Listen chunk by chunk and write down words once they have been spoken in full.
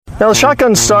Now, the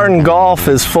shotgun start in golf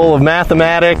is full of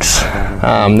mathematics.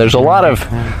 There's a lot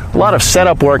of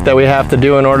setup work that we have to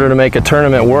do in order to make a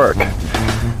tournament work.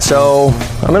 So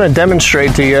I'm going to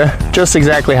demonstrate to you just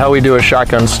exactly how we do a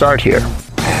shotgun start here.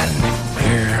 And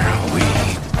here we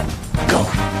go.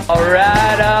 All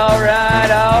right.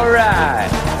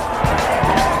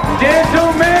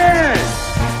 Gentlemen,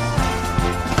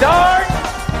 start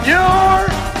your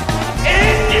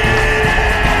engine!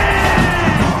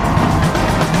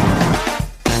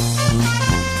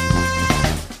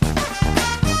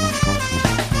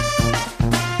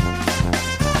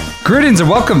 Greetings and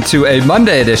welcome to a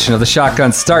Monday edition of the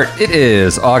Shotgun Start. It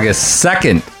is August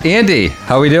 2nd. Andy,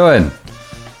 how we doing?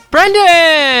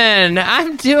 Brendan,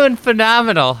 I'm doing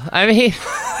phenomenal. I mean,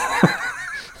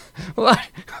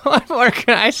 what more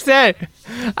can I say?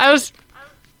 I was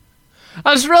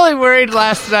really worried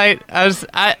last night.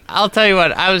 I'll tell you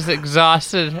what, I was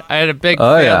exhausted. I had a big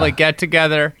family get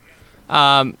together.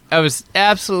 I was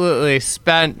absolutely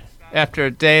spent after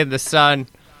a day in the sun.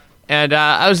 And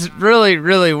I was really,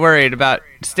 really worried about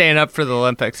staying up for the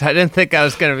Olympics. I didn't think I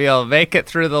was going to be able to make it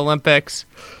through the Olympics.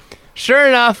 Sure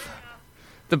enough,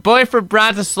 the boy from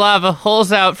Bratislava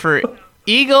holes out for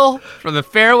eagle from the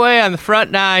fairway on the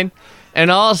front nine,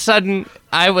 and all of a sudden,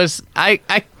 I was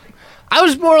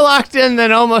more locked in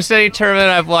than almost any tournament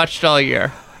I've watched all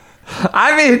year.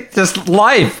 I mean, just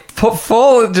life,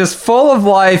 full of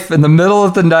life in the middle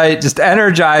of the night, just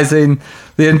energizing.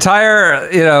 The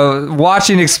entire,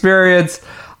 watching experience.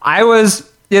 I was,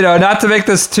 not to make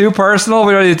this too personal,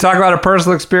 we don't need to talk about our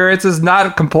personal experiences, not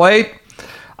a complaint.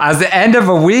 At the end of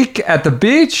a week at the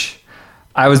beach,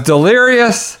 I was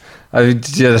delirious. I was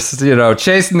just,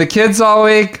 chasing the kids all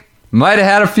week. Might have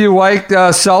had a few white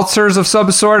seltzers of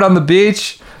some sort on the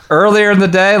beach earlier in the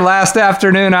day, last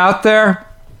afternoon out there.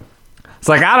 It's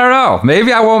like, I don't know,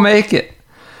 maybe I won't make it.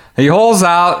 He holes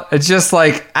out. It's just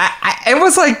like, it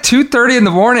was like 2:30 in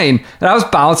the morning, and I was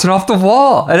bouncing off the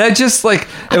wall. And it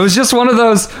was just one of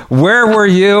those, where were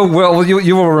you? Well,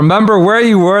 you will remember where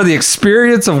you were, the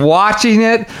experience of watching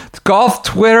it. Golf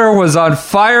Twitter was on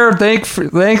fire.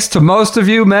 Thanks to most of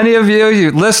you, many of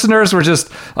you listeners were just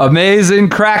amazing,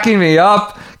 cracking me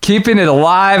up, keeping it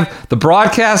alive. The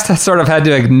broadcast sort of had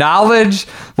to acknowledge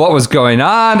what was going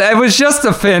on. It was just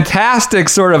a fantastic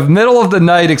sort of middle of the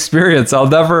night experience. I'll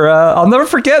never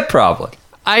forget, probably.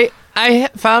 I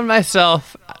found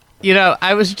myself,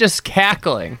 I was just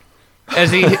cackling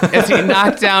as he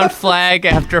knocked down flag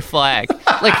after flag.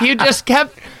 Like, he just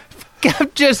kept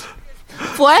just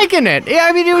flagging it.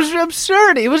 I mean, it was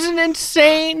absurd. It was an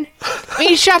insane. I mean,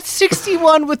 he shot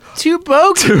 61 with two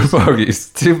bogeys.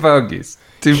 Two bogeys.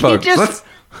 He just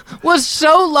was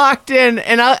so locked in,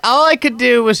 and all I could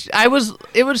do was, it was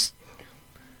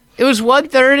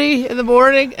 1:30 in the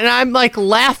morning, and I'm like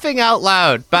laughing out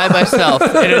loud by myself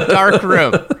in a dark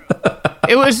room.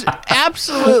 It was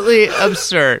absolutely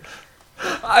absurd.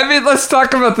 I mean, let's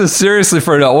talk about this seriously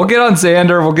for a minute. We'll get on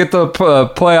Xander, we'll get the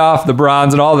playoff, the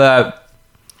bronze, and all that.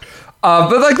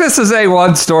 But this is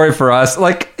a story for us.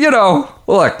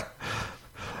 Look.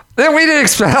 We didn't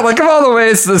expect, of all the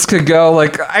ways this could go, I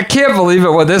can't believe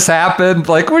it when this happened.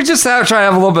 We just trying to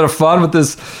have a little bit of fun with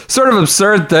this sort of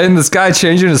absurd thing, this guy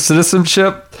changing his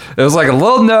citizenship. It was a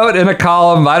little note in a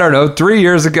column, I don't know, 3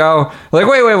 years ago.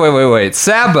 Wait.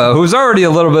 Sabo, who's already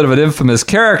a little bit of an infamous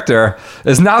character,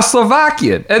 is now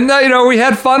Slovakian. And, we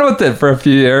had fun with it for a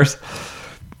few years.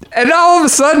 And all of a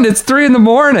sudden, it's 3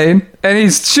 a.m, and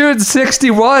he's shooting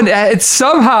 61. It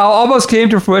somehow almost came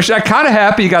to fruition. I'm kind of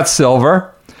happy he got silver.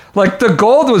 The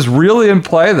gold was really in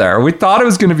play there. We thought it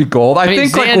was going to be gold. I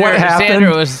think Xander, what happened...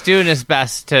 Xander was doing his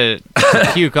best to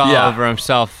puke all over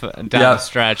himself down the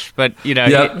stretch. But, he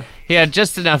had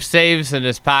just enough saves in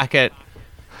his pocket.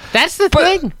 That's the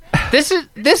thing.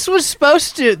 This was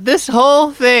supposed to... This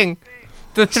whole thing...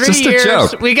 The 3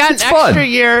 years... We got an extra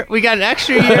year. We got an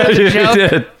extra year as a joke.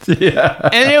 We did. Yeah.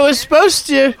 And it was supposed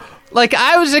to...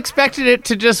 I was expecting it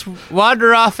to just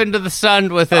wander off into the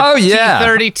sun with a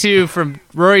T32 from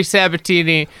Rory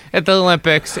Sabatini at the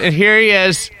Olympics. And here he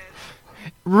is,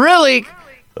 really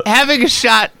having a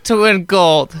shot to win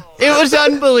gold. It was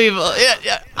unbelievable.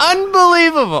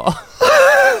 Unbelievable.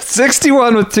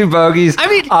 61 with 2 bogeys. I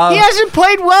mean, he hasn't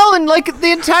played well in,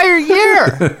 the entire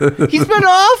year. He's been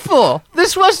awful.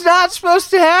 This was not supposed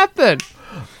to happen.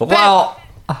 Well,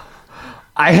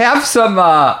 I have some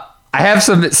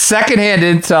secondhand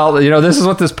intel. This is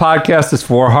what this podcast is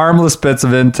for. Harmless bits of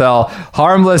intel.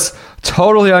 Harmless,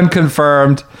 totally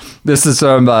unconfirmed. This is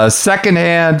some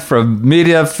secondhand from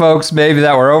media folks maybe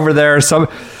that were over there.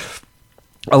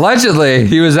 Allegedly,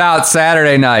 he was out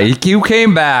Saturday night. He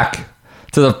came back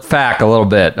to the pack a little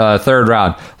bit, third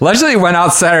round. Allegedly went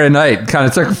out Saturday night and kind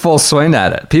of took a full swing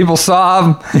at it. People saw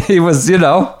him. He was,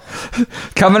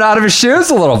 coming out of his shoes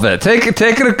a little bit,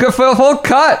 taking a full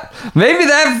cut. Maybe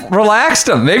that relaxed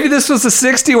him. Maybe this was a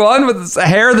 61 with the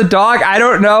hair of the dog. I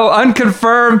don't know.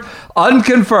 Unconfirmed.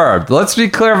 Let's be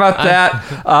clear about that.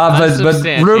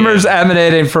 But rumors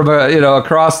emanating from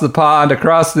across the pond,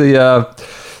 across the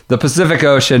Pacific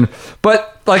Ocean. But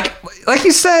like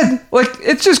you said,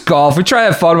 it's just golf. We try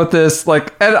to have fun with this.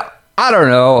 And I don't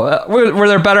know. Were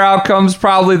there better outcomes?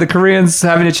 Probably the Koreans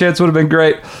having a chance would have been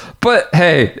great. But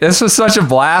hey, this was such a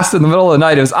blast in the middle of the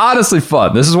night. It was honestly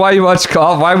fun. This is why you watch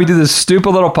golf, why we do this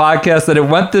stupid little podcast. That it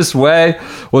went this way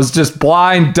was just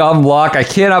blind, dumb luck. I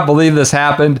cannot believe this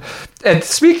happened. And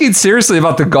speaking seriously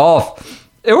about the golf,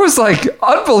 it was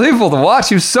unbelievable to watch.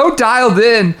 He was so dialed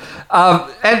in.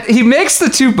 And he makes the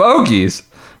 2 bogeys,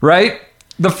 right?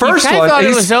 The first one. I thought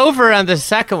it was over on the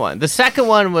second one. The second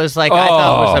one was I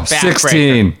thought it was a backbreaker.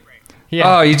 16.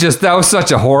 Yeah. Oh, that was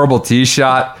such a horrible tee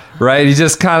shot, right? He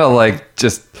just kind of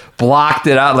just blocked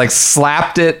it out,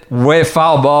 slapped it, way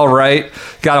foul ball, right?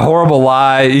 Got a horrible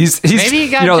lie. He's maybe he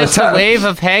got just a wave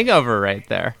of hangover right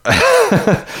there.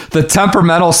 The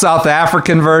temperamental South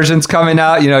African version's coming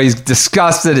out. He's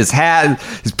disgusted. He's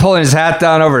pulling his hat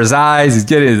down over his eyes. He's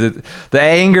getting the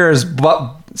anger is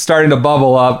starting to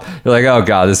bubble up. You're like, oh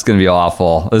God, this is going to be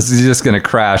awful. This is just going to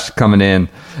crash coming in.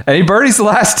 And he birdies the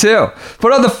last 2.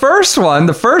 But on the first one,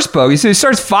 the first bogey, so he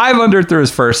starts 5 under through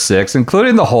his first 6,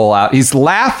 including the hole out. He's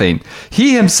laughing.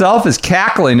 He himself is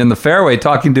cackling in the fairway,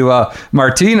 talking to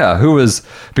Martina, who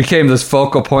became this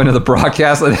focal point of the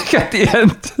broadcast. I think at the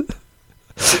end,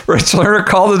 Rich Lerner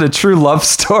called it a true love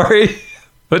story,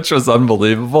 which was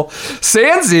unbelievable.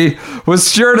 Sansi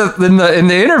was sure to, in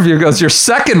the interview, goes, your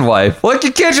second wife.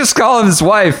 You can't just call him his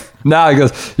wife. No, he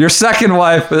goes, your second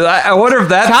wife. I wonder if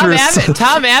that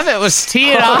Tom Abbott was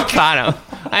teeing off on him.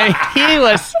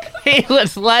 He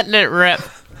was letting it rip.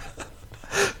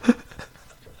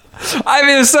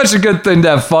 It was such a good thing to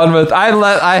have fun with.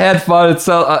 I had fun. It's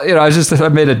I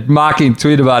made a mocking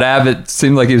tweet about Abbott. It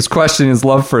seemed like he was questioning his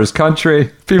love for his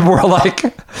country. People were like,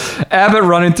 Abbott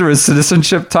running through his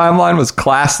citizenship timeline was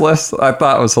classless. I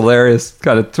thought it was hilarious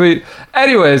kind of tweet.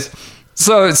 Anyways,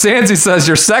 so Sansi says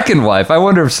your second wife. I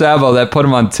wonder if Sabo that put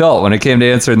him on tilt when it came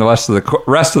to answering the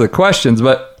rest of the questions,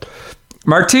 but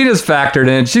Martina's factored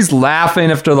in. She's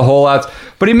laughing after the hole outs,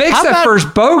 but he makes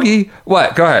first bogey.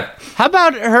 What? Go ahead. How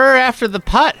about her after the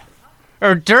putt?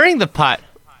 Or during the putt?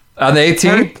 On the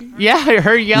 18th?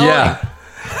 Her yelling. Yeah.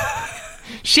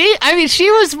 She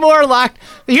was more locked.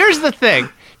 Here's the thing.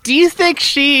 Do you think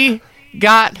she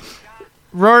got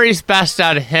Rory's best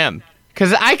out of him?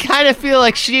 Because I kind of feel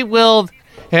like she willed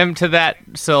him to that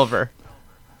silver.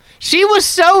 She was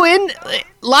so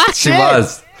locked in.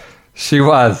 She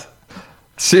was.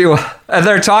 And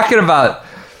they're talking about,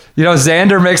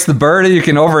 Xander makes the birdie. You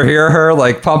can overhear her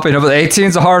pumping up.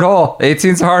 18's a hard hole.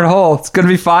 18's a hard hole. It's gonna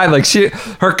be fine.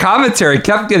 Her commentary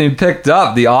kept getting picked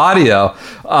up. The audio.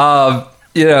 But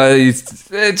he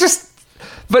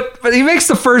makes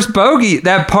the first bogey,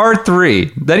 that par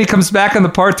 3. Then he comes back on the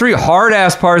par 3, hard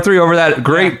ass par 3 over that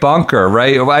great bunker,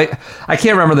 right? I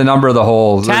can't remember the number of the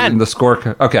holes. 10. The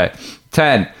score. Okay,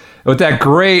 10. With that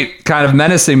great kind of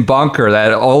menacing bunker,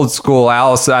 that old school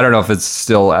Allison. I don't know if it's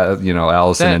still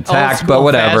Allison that intact, but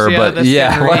whatever. But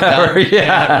whatever.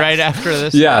 Yeah, right after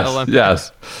this.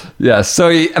 Yes. So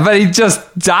he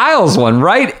just dials one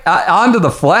right onto the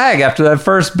flag after that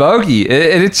first bogey.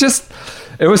 It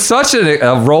was such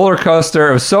a roller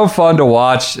coaster. It was so fun to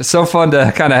watch. So fun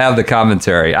to kind of have the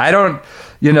commentary.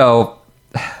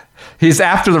 He's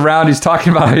after the round. He's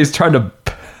talking about how he's trying to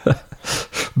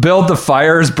build the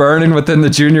fires burning within the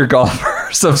junior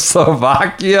golfers of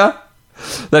Slovakia,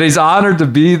 that he's honored to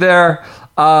be there.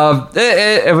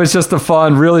 It was just a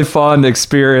really fun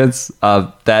experience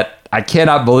that I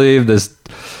cannot believe this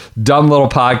dumb little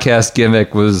podcast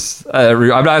gimmick was.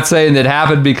 I'm not saying it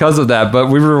happened because of that, but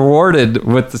we were rewarded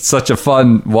with such a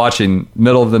fun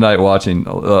middle of the night watching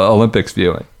Olympics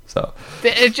viewing. So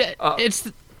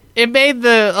it made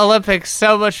the Olympics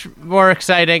so much more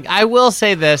exciting. I will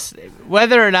say this,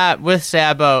 whether or not with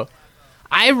Sabo,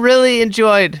 I really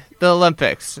enjoyed the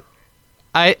Olympics.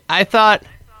 I thought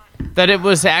that it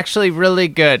was actually really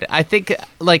good. I think,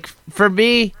 for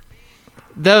me,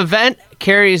 the event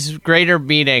carries greater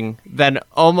meaning than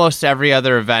almost every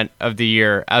other event of the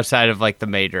year outside of, the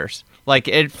majors.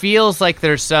 It feels like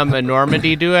there's some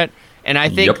enormity to it, and I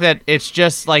think that it's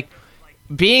just,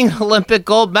 being Olympic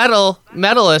gold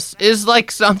medalist is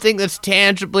something that's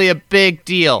tangibly a big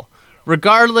deal,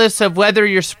 regardless of whether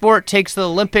your sport takes the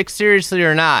Olympics seriously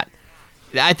or not.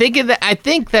 I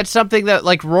think that's something that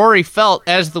like Rory felt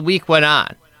as the week went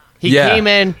on. He came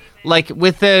in like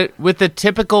with the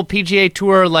typical PGA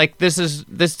Tour like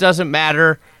this doesn't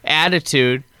matter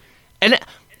attitude, and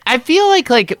I feel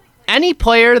like any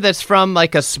player that's from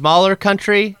like a smaller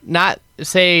country, not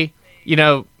say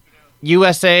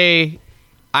USA,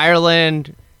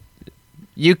 Ireland,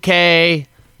 UK,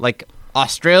 like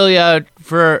Australia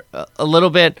for a little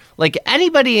bit, like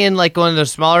anybody in like one of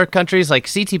those smaller countries,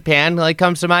 like CT Pan like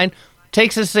comes to mind,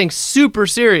 takes this thing super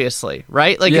seriously,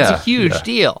 right? Like it's a huge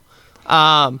deal.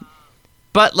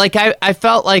 But like I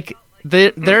felt like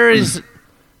there is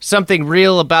something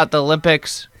real about the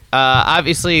Olympics.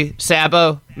 Obviously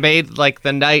Sabo made like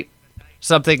the night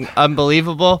something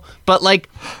unbelievable, but like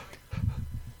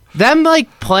them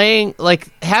like playing, like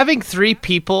having three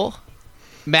people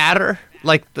matter,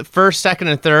 like the first, second,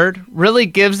 and third, really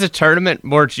gives the tournament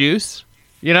more juice,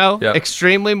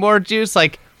 extremely more juice.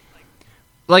 Like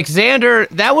Xander,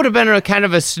 that would have been a kind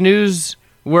of a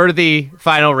snooze-worthy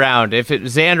final round if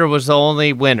Xander was the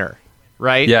only winner,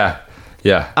 right? Yeah.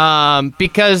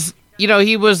 Because,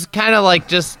 he was kind of like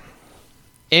just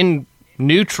in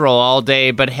neutral all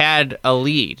day, but had a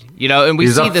lead, and we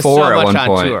see this so much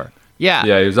on tour.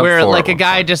 Yeah, he was up where 4 like a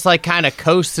guy just like kind of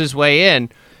coasts his way in.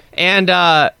 And,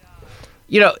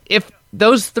 if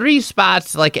those 3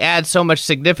 spots like add so much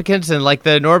significance and like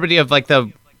the enormity of like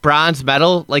the bronze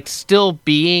medal, like still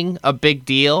being a big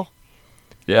deal.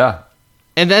 Yeah.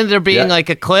 And then there being like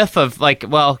a cliff of like,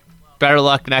 well, better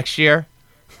luck next year.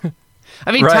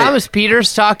 I mean, Thomas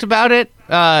Peters talked about it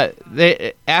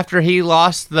after he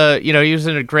lost he was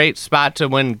in a great spot to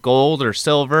win gold or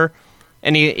silver.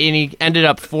 And he ended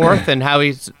up 4th, and how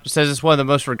he says it's one of the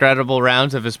most regrettable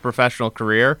rounds of his professional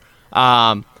career.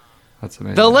 That's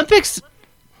amazing. The Olympics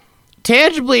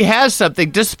tangibly has something,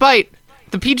 despite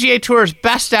the PGA Tour's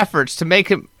best efforts to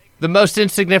make it the most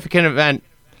insignificant event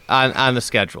on the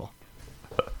schedule.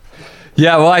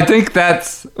 Yeah, well, I think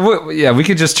we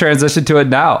could just transition to it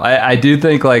now. I do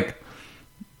think, like,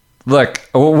 look,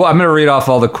 I'm going to read off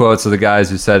all the quotes of the guys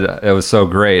who said it was so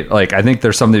great. Like, I think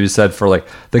there's something to be said for, like,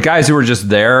 the guys who were just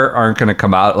there aren't going to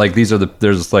come out. Like,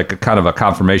 there's, like, a kind of a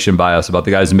confirmation bias about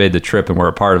the guys who made the trip and were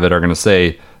a part of it are going to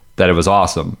say that it was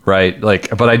awesome, right?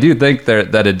 Like, but I do think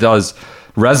that it does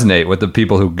resonate with the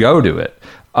people who go to it.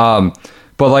 But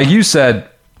like you said,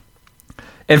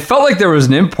 it felt like there was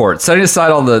an import. Setting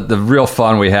aside all the real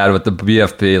fun we had with the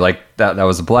BFP, like that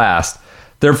was a blast.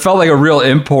 There felt like a real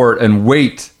import and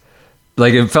weight.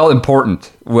 Like it felt important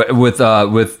with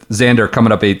Xander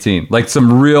coming up 18. Like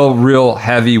some real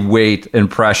heavy weight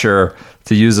and pressure,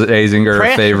 to use an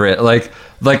Azinger favorite. Like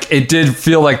it did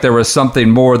feel like there was something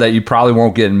more that you probably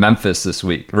won't get in Memphis this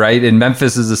week, right? And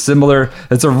Memphis is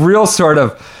it's a real sort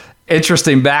of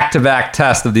interesting back-to-back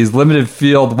test of these limited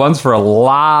field, one's for a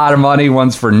lot of money,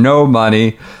 one's for no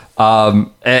money.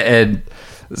 And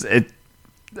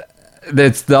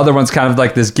it's the other one's kind of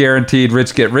like this guaranteed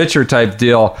rich get richer type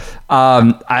deal.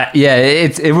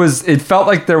 It felt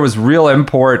like there was real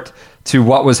import to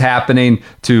what was happening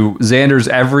to Xander's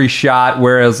every shot,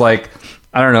 whereas like,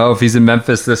 I don't know, if he's in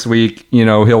Memphis this week,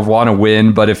 he'll want to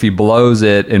win, but if he blows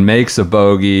it and makes a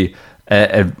bogey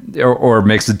or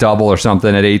makes a double or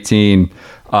something at 18,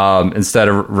 instead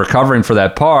of recovering for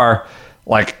that par,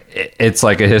 like it's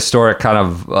like a historic kind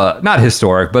of, not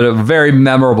historic, but a very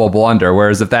memorable blunder.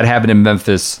 Whereas if that happened in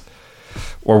Memphis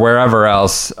or wherever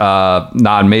else,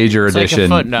 non-major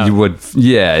edition, like you would,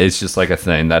 it's just like a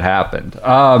thing that happened.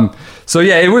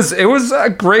 It was a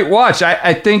great watch.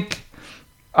 I think,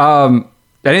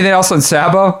 anything else on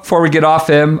Sabo before we get off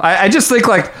him? I just think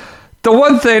like the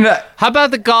one thing. How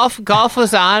about the golf? Golf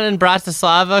was on in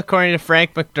Bratislava, according to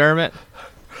Frank McDermott.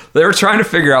 They were trying to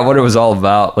figure out what it was all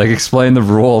about, like explain the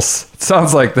rules. It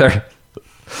sounds like they're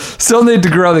still need to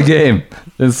grow the game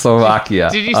in Slovakia.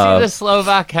 Did you see the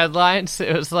Slovak headlines?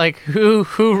 It was like who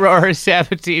Rory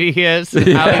Sabatini is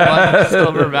and how he won the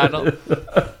silver medal.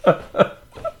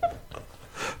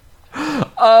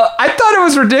 I thought it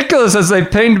was ridiculous as they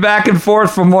pinged back and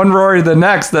forth from one Rory to the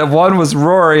next that one was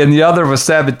Rory and the other was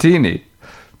Sabatini.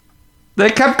 They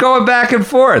kept going back and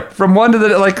forth from one to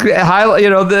the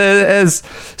as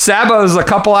Sabo's a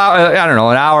couple hours,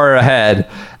 an hour ahead,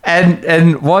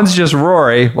 and one's just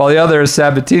Rory while the other is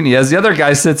Sabatini, as the other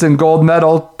guy sits in gold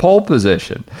medal pole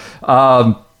position.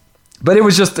 But it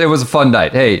was a fun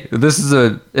night. Hey, this is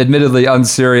a admittedly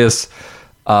unserious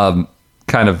kind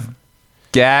of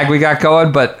gag we got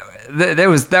going, but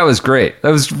that was great. That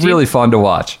was really fun to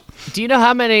watch. Do you know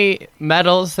how many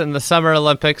medals in the Summer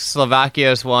Olympics Slovakia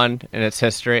has won in its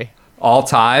history? All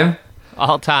time?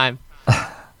 All time.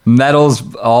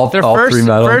 medals, all Their all first, three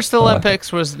medals. First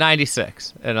Olympics was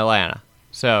 96 in Atlanta.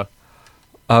 So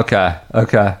Okay.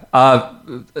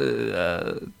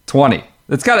 20.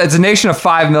 It's a nation of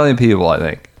 5 million people, I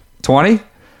think. 20?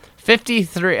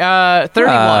 53,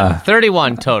 31.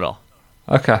 31 total.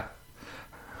 Okay.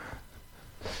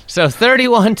 So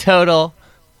 31 total.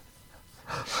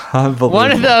 Unbelievable.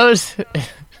 One of those,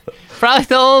 probably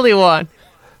the only one,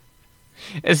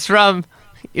 is from,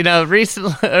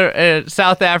 recent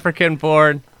South African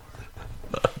born,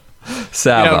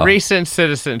 Sabo. recent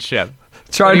citizenship.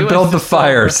 Trying to build the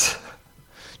fires.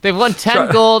 They've won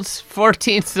 10 golds,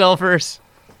 14 silvers,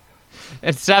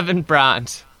 and 7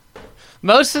 bronze.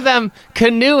 Most of them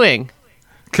canoeing.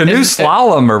 Canoe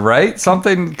slalom, right?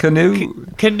 Something canoe.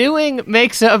 Canoeing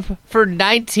makes up for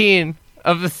 19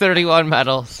 of the 31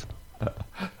 medals.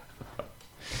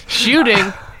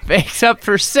 Shooting makes up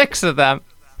for 6 of them.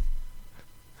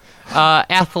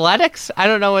 Athletics, I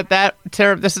don't know what that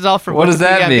term. This is all for what does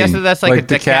that mean? I'm guessing that's like a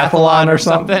decathlon or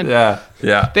something.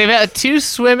 Yeah. They've had 2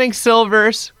 swimming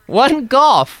silvers, 1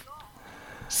 golf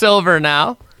silver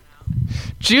now.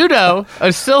 Judo,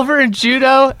 a silver in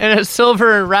judo, and a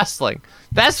silver in wrestling.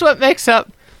 That's what makes up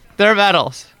their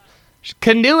medals.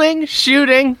 Canoeing,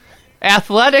 shooting,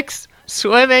 athletics,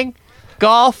 swimming,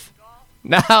 golf,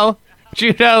 now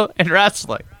judo, and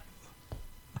wrestling.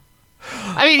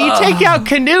 I mean, you take out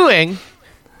canoeing,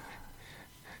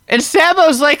 and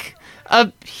Sabo's like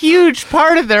a huge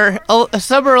part of their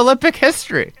Summer Olympic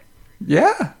history.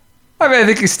 Yeah. I mean, I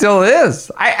think he still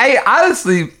is. I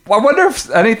honestly, I wonder if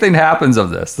anything happens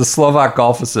of this. The Slovak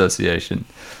Golf Association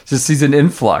just sees an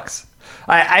influx.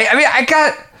 I mean, I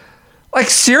got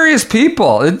like serious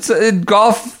people. It's in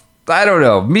golf. I don't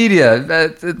know, media,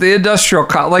 the industrial,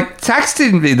 like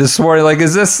texting me this morning, like,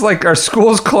 is this like, are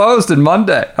schools closed on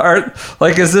Monday? Or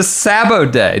like, is this Sabo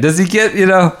Day? Does he get,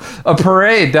 a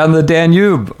parade down the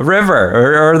Danube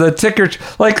River or the ticker?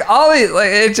 Like all the,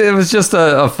 like, it was just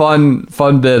a fun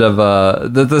bit of,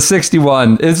 the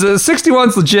 61 is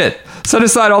 61's legit. Set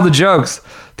aside all the jokes.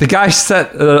 The guy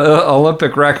set an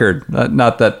Olympic record.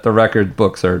 Not that the record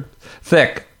books are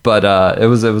thick, but, it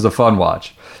was a fun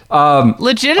watch.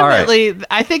 Legitimately, right.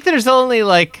 I think there's only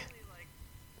like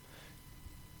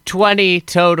 20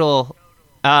 total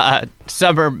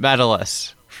summer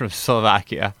medalists from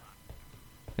Slovakia.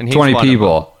 And he's 20 one of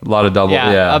people, a lot of double.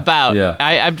 Yeah, about. Yeah.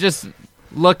 I'm just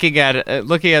looking at it,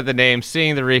 looking at the names,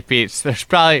 seeing the repeats. There's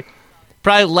probably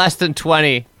less than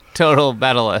 20 total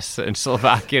medalists in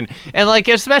Slovakian, and like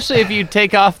especially if you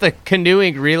take off the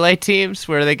canoeing relay teams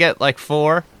where they get like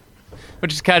 4,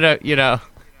 which is kind of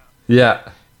Yeah.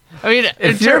 I mean,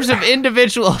 in terms of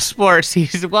individual sports,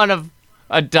 he's one of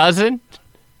a dozen.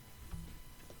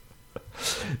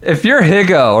 If you're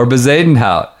Higo or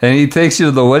Bezadenhout and he takes you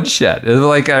to the woodshed, is it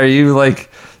like, are you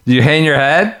like, do you hang your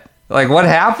head? Like, what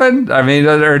happened? I mean,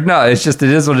 or no, it's just, it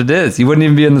is what it is. He wouldn't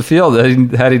even be in the field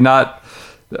had he not.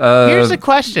 Here's the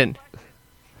question.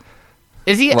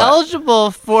 Is he what?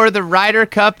 eligible for the Ryder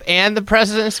Cup and the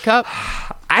President's Cup?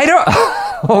 I don't.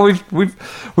 Well,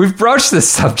 we've broached this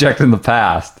subject in the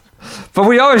past, but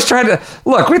we always try to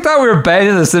look. We thought we were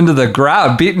banging this into the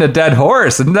ground, beating a dead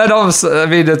horse, and then all of a sudden, I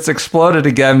mean, it's exploded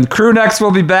again. Crew necks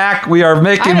will be back. We are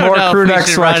making more crew neck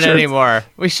sweatshirts anymore.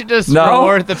 We should just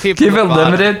reward the people. Keep it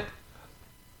limited.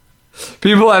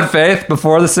 People had faith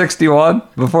before the 61,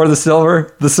 before the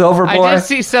silver boy. I did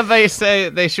see somebody say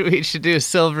we should do a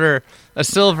silver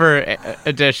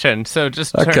edition. So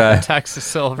just turn the Texas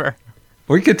silver.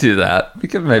 We could do that. We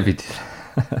could maybe do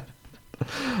that.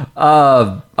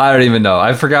 I don't even know.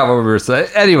 I forgot what we were saying.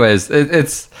 Anyways,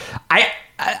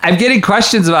 I'm getting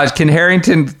questions about, can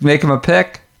Harrington make him a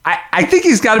pick? I think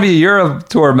he's got to be a Euro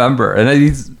Tour member, and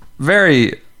he's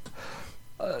very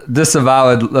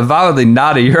avowedly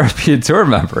not a European Tour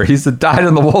member. He's a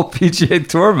dyed-in-the-wool PGA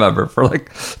Tour member for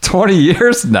like 20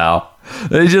 years now.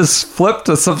 And he just flipped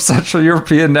to some Central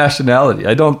European nationality.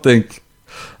 I don't think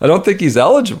he's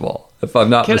eligible, if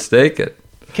I'm not mistaken.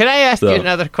 Can I ask you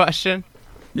another question?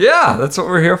 Yeah, that's what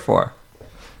we're here for.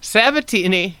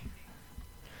 Sabatini,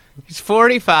 he's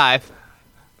 45.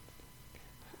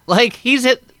 Like, he's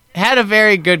had a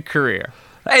very good career.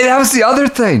 Hey, that was the other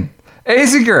thing.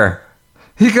 Azinger,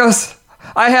 he goes,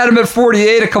 I had him at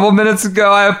 48 a couple minutes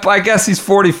ago. I guess he's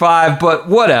 45, but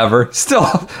whatever. Still,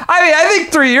 I mean, I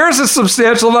think 3 years is a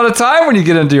substantial amount of time when you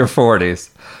get into your 40s.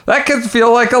 That could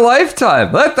feel like a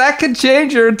lifetime. That could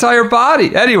change your entire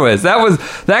body. Anyways,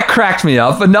 that cracked me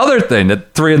up. Another thing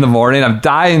at 3 a.m, I'm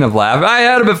dying of laughing. I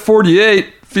had him at 48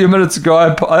 a few minutes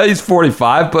ago. He's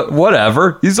 45, but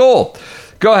whatever. He's old.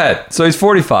 Go ahead. So he's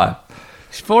 45.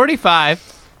 He's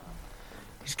 45.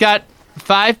 He's got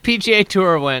 5 PGA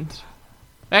Tour wins.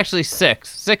 Actually,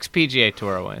 6 PGA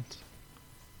Tour wins.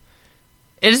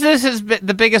 Is this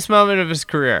the biggest moment of his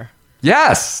career?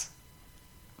 Yes.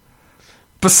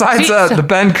 Besides the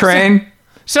Ben Crane.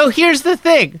 So here's the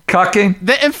thing. Cucking.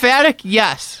 The emphatic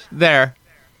yes there.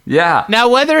 Yeah. Now,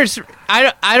 whether it's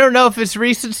I don't know if it's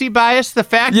recency bias. The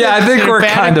fact that I think we're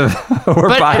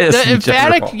biased. The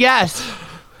emphatic yes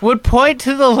would point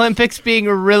to the Olympics being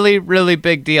a really, really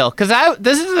big deal. Because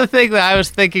this is the thing that I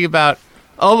was thinking about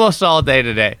almost all day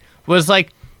today. Was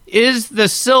like, is the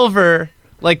silver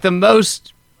like the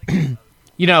most,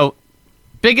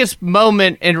 biggest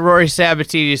moment in Rory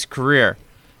Sabatini's career?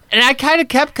 And I kind of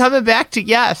kept coming back to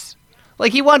yes.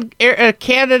 Like he won Air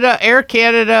Canada,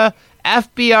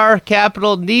 FBR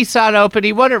Capital, Nissan Open.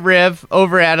 He won at Riv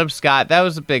over Adam Scott. That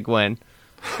was a big win.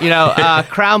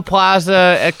 Crown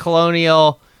Plaza at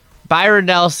Colonial, Byron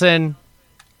Nelson,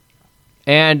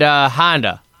 and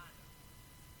Honda.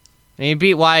 And he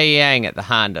beat Y.E. Yang at the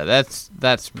Honda.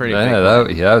 That's pretty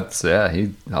big. He's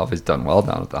always done well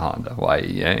down at the Honda. Y.E.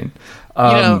 Yang.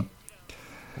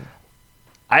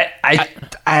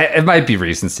 It might be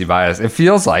recency bias. It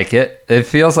feels like it. It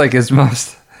feels like his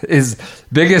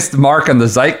biggest mark on the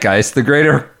zeitgeist, the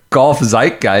greater golf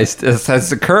zeitgeist,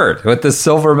 has occurred with this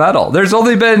silver medal. There's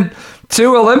only been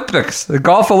 2 Olympics, the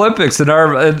golf Olympics in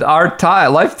our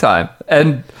lifetime,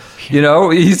 and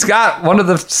he's got one of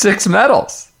the 6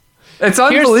 medals. It's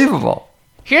unbelievable.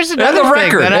 Here's another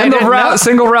record, thing that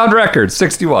single round record,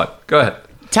 61. Go ahead.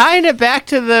 Tying it back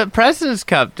to the President's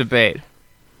Cup debate.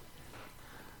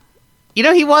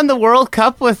 He won the World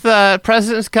Cup with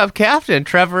President's Cup captain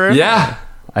Trevor Immelman. Yeah,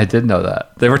 I did know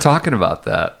that. They were talking about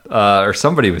that, or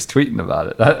somebody was tweeting about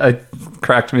it. It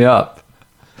cracked me up.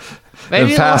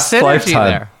 Maybe past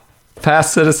lifetime there.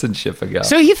 Past citizenship ago.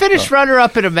 So he finished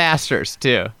runner-up at a Masters,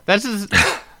 too.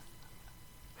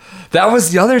 That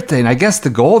was the other thing. I guess the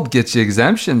gold gets you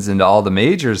exemptions into all the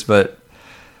majors, but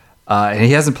and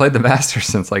he hasn't played the Masters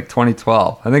since like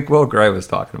 2012. I think Will Gray was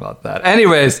talking about that.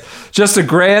 Anyways, just a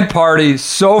grand party,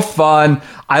 so fun.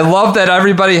 I love that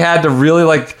everybody had to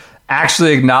really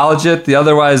actually acknowledge it. The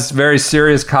otherwise very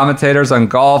serious commentators on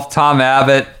golf, Tom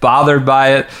Abbott, bothered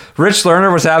by it. Rich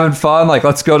Lerner was having fun.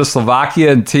 Let's go to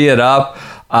Slovakia and tee it up.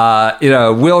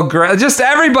 Will Gray, just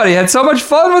everybody had so much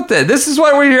fun with it. This is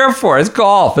what we're here for. It's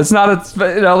golf. It's not,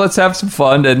 let's have some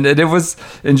fun. And it was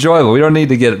enjoyable. We don't need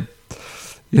to get,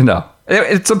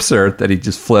 it's absurd that he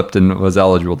just flipped and was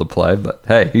eligible to play. But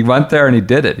hey, he went there and he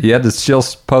did it. He had to still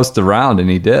post around and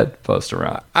he did post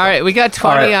around. All right. We got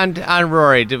 20 on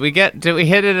Rory. Did we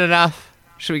hit it enough?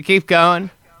 Should we keep going?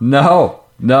 No.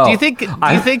 Do you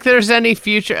think there's any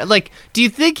future? Do you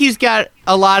think he's got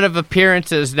a lot of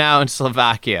appearances now in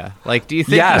Slovakia? Do you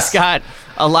think he's got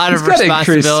a lot of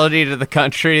responsibility to the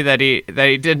country that he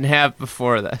didn't have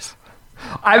before this?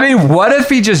 I mean, what if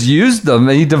he just used them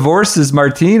and he divorces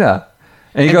Martina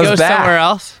and he goes back somewhere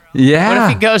else? Yeah. What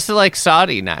if he goes to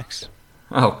Saudi next?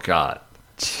 Oh God,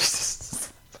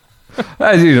 Jesus.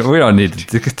 We don't need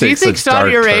to take. Do you think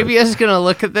Saudi Arabia is going to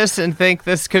look at this and think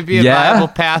this could be a viable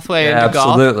pathway into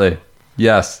golf? Absolutely,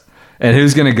 yes. And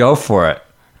who's going to go for it?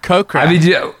 Kokrak. I mean,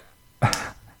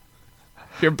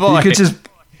 your boy. You could just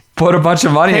put a bunch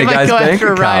of money in a guy's bank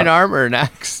account. Ryan Armour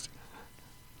next.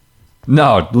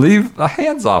 No, leave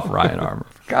hands off Ryan Armour,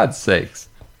 for God's sakes.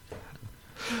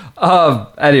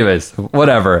 Anyways,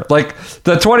 whatever.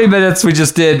 The 20 minutes we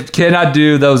just did cannot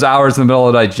do those hours in the middle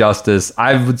of the night justice.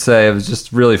 I would say it was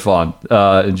just really fun,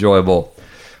 enjoyable.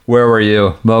 Where were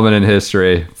you? Moment in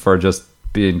history for just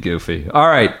being goofy. All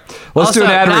right, let's do an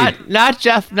ad read. Not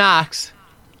Jeff Knox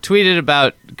tweeted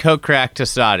about Kokrak to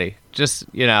Saudi. Just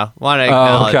want to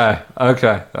acknowledge.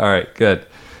 Okay. All right.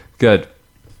 Good.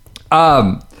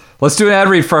 Let's do an ad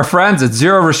read for our friends at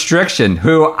Zero Restriction,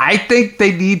 who I think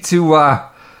they need to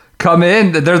come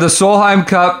in. They're the Solheim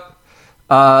Cup.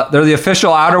 They're the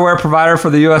official outerwear provider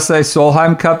for the USA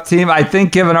Solheim Cup team. I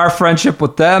think given our friendship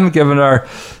with them, given our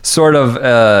sort of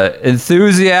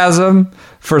enthusiasm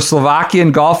for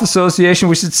Slovakian Golf Association,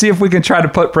 we should see if we can try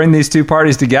to bring these two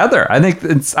parties together. I think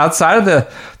it's outside of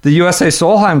the USA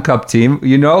Solheim Cup team.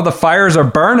 The fires are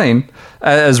burning,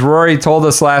 as Rory told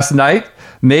us last night.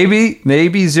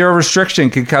 Maybe Zero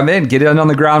Restriction could come in, get in on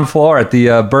the ground floor at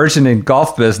the burgeoning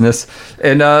golf business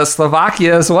in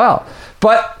Slovakia as well.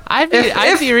 But I'd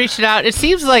be reaching out. It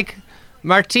seems like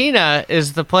Martina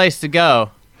is the place to go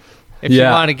if you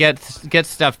want to get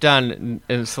stuff done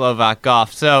in Slovak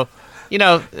golf. So,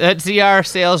 at ZR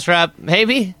sales rep,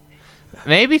 maybe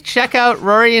check out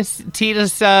Rory and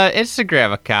Tina's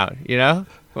Instagram account.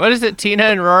 What is it, Tina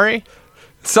and Rory?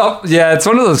 So it's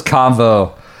one of those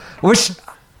convo, which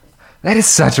That is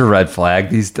such a red flag.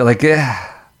 These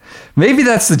maybe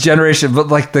that's the generation, but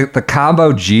like the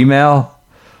combo Gmail,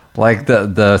 like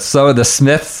the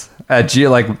Smiths at G,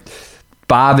 like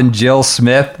Bob and Jill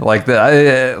Smith, like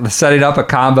the setting up a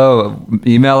combo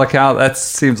email account. That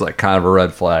seems like kind of a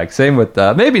red flag. Same with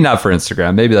maybe not for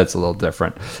Instagram. Maybe that's a little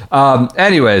different.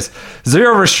 Anyways,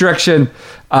 Zero Restriction.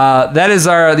 That is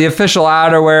the official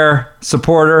outerwear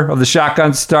supporter of the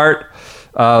Shotgun Start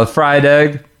Fried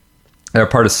Egg. They're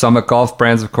part of Summit Golf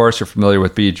Brands, of course. You're familiar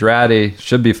with Beach Ratty.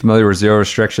 Should be familiar with Zero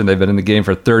Restriction. They've been in the game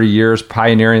for 30 years,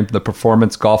 pioneering the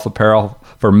performance golf apparel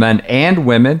for men and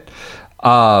women.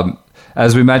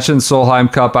 As we mentioned,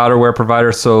 Solheim Cup outerwear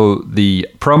provider. So the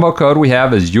promo code we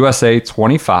have is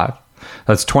USA25.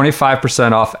 That's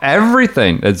 25% off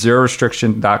everything at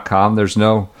zerorestriction.com. There's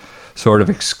no sort of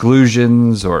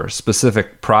exclusions or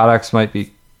specific products might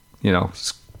be,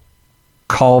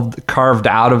 carved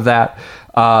out of that.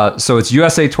 So it's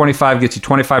USA 25 gets you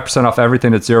 25% off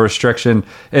everything at Zero Restriction.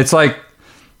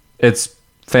 It's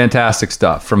fantastic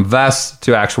stuff, from vests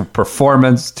to actual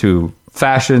performance to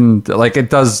fashion. Like, it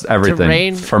does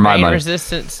everything for my money. Rain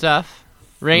resistant stuff.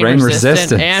 Rain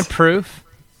resistant and proof.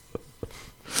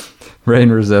 Rain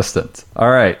resistant.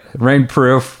 All right. Rain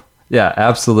proof. Yeah,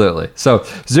 absolutely. So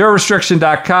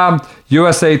zerorestriction.com,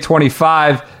 USA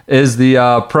 25 is the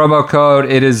promo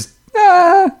code. It is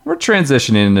we're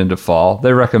transitioning into fall.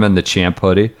 They recommend the Champ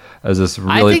hoodie as this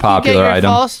really popular item. I think you get your item.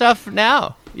 fall stuff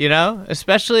now,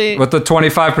 especially with the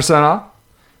 25% off.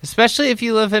 Especially if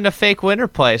you live in a fake winter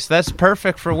place. That's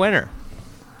perfect for winter.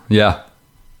 Yeah.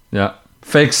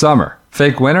 Fake summer.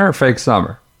 Fake winter or fake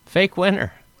summer? Fake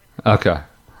winter. Okay.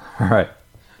 All right.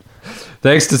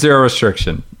 Thanks to Zero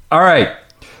Restriction. All right.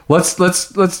 Let's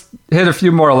hit a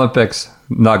few more Olympics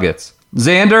nuggets.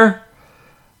 Xander,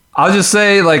 I'll just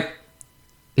say,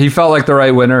 he felt like the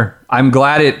right winner. I'm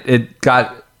glad it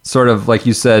got sort of, like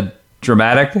you said,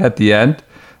 dramatic at the end.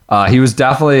 He was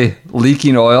definitely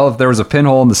leaking oil. If there was a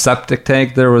pinhole in the septic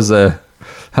tank, there was a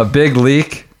big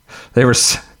leak. They were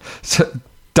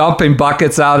dumping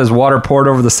buckets out as water poured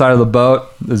over the side of the boat.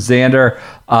 Xander.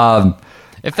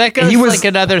 If that goes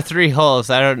another 3 holes,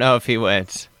 I don't know if he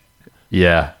wins.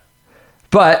 Yeah.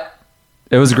 But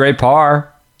it was a great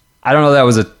par. I don't know that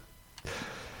was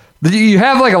you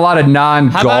have a lot of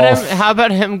non-golf. How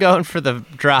about him going for the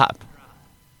drop?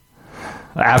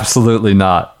 Absolutely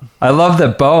not. I love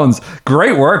that Bones,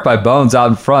 great work by Bones out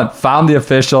in front, found the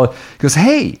official. He goes,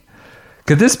 "Hey,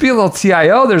 could this be a little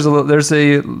TIO? There's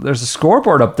a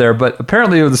scoreboard up there, but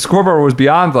apparently the scoreboard was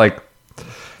beyond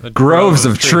groves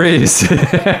of trees."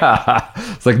 Yeah.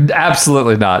 It's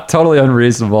absolutely not. Totally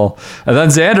unreasonable. And then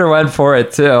Xander went for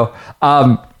it too.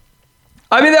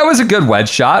 That was a good wedge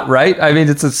shot, right?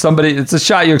 It's a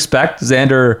shot you expect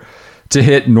Xander to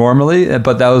hit normally,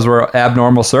 but those were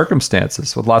abnormal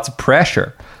circumstances with lots of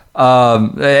pressure.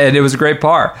 And it was a great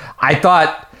par. I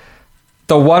thought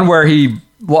the one where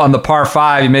on the par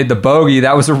 5, he made the bogey,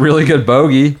 that was a really good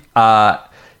bogey.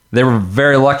 They were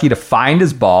very lucky to find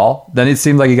his ball. Then it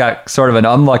seemed like he got sort of an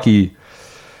unlucky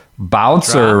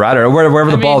bounce or I don't know,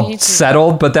 wherever the ball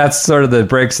settled, but that's sort of the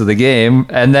breaks of the game.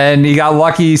 And then he got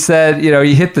lucky. He said,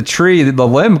 he hit the tree, the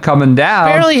limb coming down.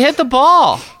 Barely hit the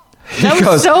ball. That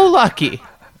was so lucky.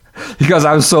 He goes,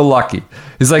 I was so lucky.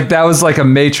 He's like, that was like a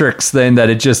Matrix thing that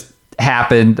it just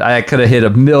happened. I could have hit a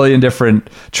million different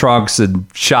trunks and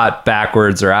shot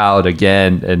backwards or out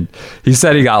again. And he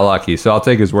said he got lucky. So I'll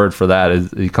take his word for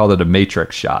that. He called it a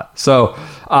Matrix shot. So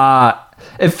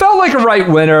it felt like a right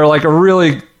winner, like a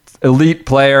really elite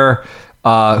player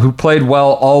who played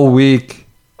well all week.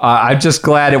 I'm just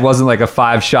glad it wasn't like a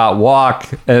 5-shot walk.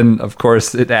 And of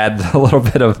course, it added a little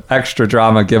bit of extra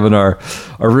drama given our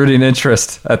rooting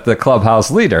interest at the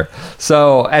clubhouse leader.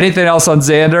 So anything else on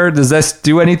Xander? Does this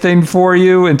do anything for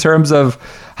you in terms of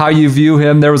how you view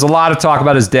him? There was a lot of talk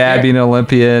about his dad being an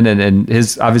Olympian and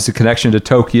his obviously connection to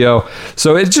Tokyo.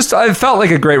 So it felt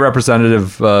like a great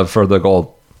representative for the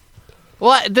gold.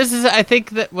 Well, I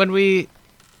think that when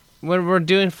we're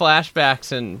doing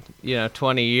flashbacks in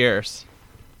 20 years,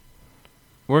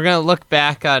 we're gonna look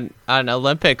back on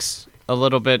Olympics a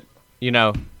little bit,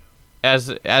 as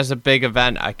a big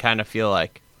event. I kind of feel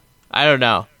like, I don't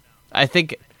know. I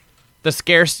think the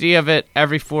scarcity of it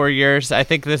every 4 years. I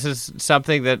think this is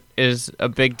something that is a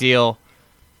big deal,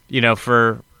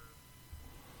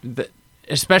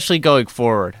 especially going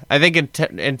forward. I think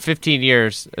in 15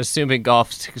 years, assuming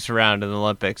golf sticks around in the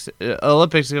Olympics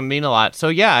is gonna mean a lot. So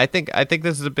yeah, I think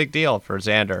this is a big deal for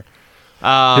Xander.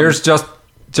 Here's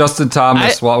Justin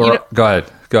Thomas. Go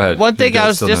ahead. One thing I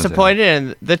was disappointed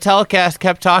in, the telecast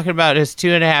kept talking about his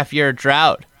 2.5-year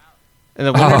drought in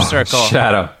the winner's circle.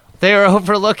 Shadow. They were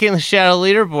overlooking the shadow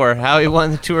leaderboard, how he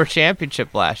won the Tour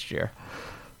Championship last year.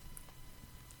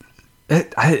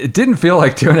 It didn't feel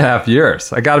like 2.5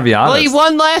 years. I got to be honest. Well, he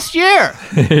won last year.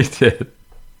 He did.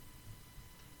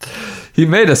 He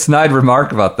made a snide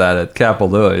remark about that at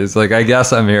Kapalua. He's like, I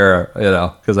guess I'm here,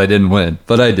 because I didn't win,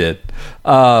 but I did.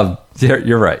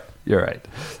 You're right. You're right.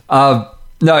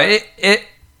 No,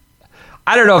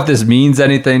 I don't know if this means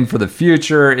anything for the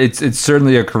future. It's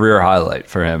certainly a career highlight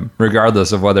for him,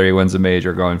 regardless of whether he wins a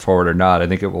major going forward or not. I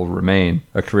think it will remain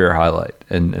a career highlight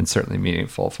and certainly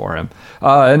meaningful for him.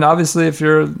 And obviously, if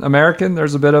you're American,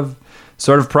 there's a bit of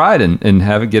sort of pride in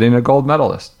getting a gold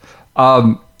medalist.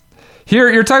 Here,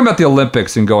 you're talking about the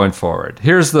Olympics and going forward.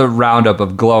 Here's the roundup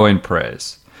of glowing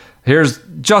praise. Here's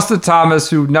Justin Thomas,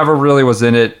 who never really was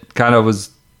in it, kind of was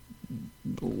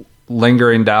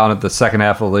lingering down at the second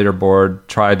half of the leaderboard,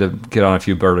 tried to get on a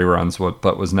few birdie runs,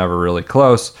 but was never really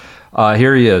close.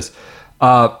 Here he is.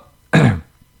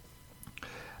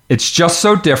 It's just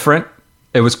so different.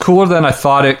 It was cooler than I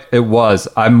thought it was.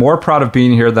 I'm more proud of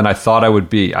being here than I thought I would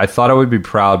be. I thought I would be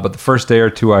proud, but the first day or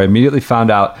two, I immediately found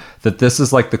out that this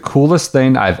is like the coolest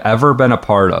thing I've ever been a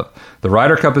part of. The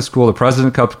Ryder Cup is cool, the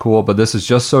President's Cup's cool, but this is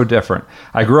just so different.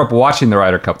 I grew up watching the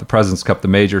Ryder Cup, the President's Cup, the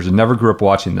majors, and never grew up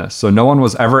watching this. So no one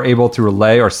was ever able to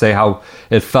relay or say how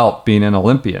it felt being an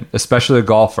Olympian, especially a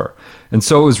golfer. And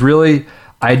so it was really...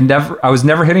 I was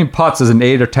never hitting putts as an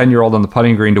 8 or 10-year-old on the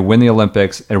putting green to win the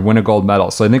Olympics and win a gold medal.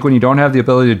 So I think when you don't have the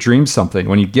ability to dream something,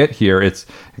 when you get here, it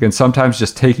can sometimes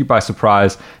just take you by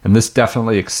surprise, and this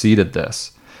definitely exceeded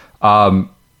this.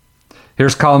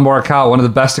 Here's Colin Morikawa, one of the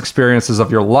best experiences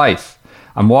of your life.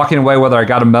 I'm walking away whether I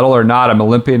got a medal or not. I'm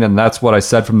Olympian, and that's what I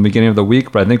said from the beginning of the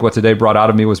week. But I think what today brought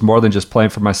out of me was more than just playing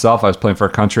for myself. I was playing for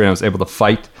a country, and I was able to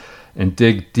fight and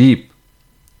dig deep.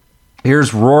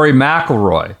 Here's Rory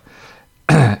McIlroy.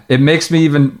 It makes me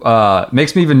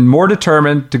even more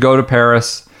determined to go to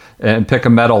Paris and pick a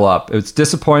medal up. It's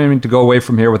disappointing to go away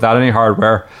from here without any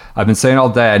hardware. I've been saying all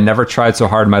day I never tried so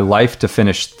hard in my life to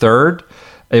finish third.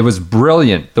 It was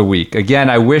brilliant the week. Again,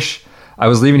 I wish I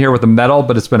was leaving here with a medal,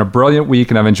 but it's been a brilliant week,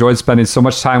 and I've enjoyed spending so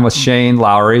much time with Shane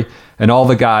Lowry and all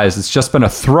the guys. It's just been a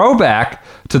throwback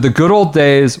to the good old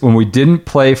days when we didn't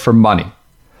play for money.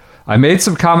 I made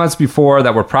some comments before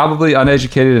that were probably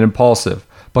uneducated and impulsive.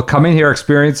 But coming here,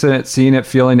 experiencing it, seeing it,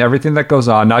 feeling everything that goes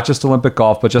on, not just Olympic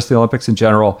golf, but just the Olympics in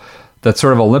general, that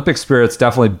sort of Olympic spirit's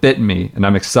definitely bitten me. And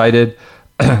I'm excited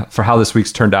for how this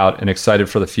week's turned out and excited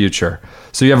for the future.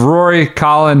 So you have Rory,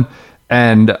 Colin,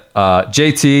 and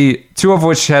JT, two of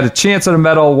which had a chance at a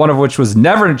medal, one of which was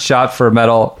never in shot for a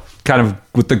medal, kind of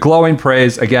with the glowing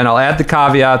praise. Again, I'll add the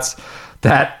caveats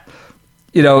that,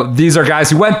 these are guys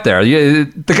who went there.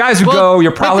 The guys who go,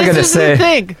 you're probably going to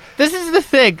say... This is the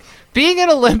thing. Being an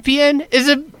Olympian is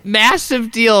a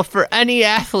massive deal for any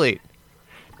athlete.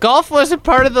 Golf wasn't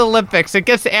part of the Olympics. It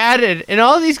gets added, and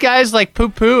all these guys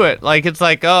poo-poo it. It's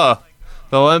the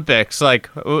Olympics.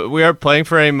 We aren't playing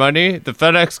for any money. The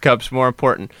FedEx Cup's more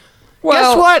important.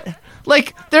 Well, guess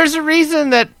what? There's a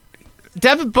reason that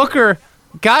Devin Booker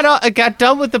got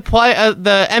done with the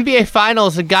NBA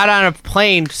Finals and got on a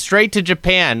plane straight to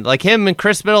Japan, like him and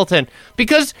Chris Middleton,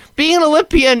 because being an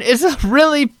Olympian is a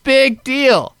really big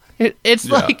deal. It's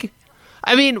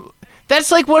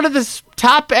that's one of the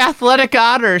top athletic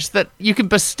honors that you can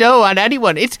bestow on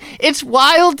anyone. It's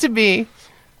wild to me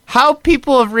how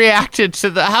people have reacted to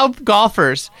how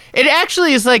golfers. It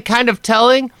actually is kind of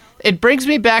telling. It brings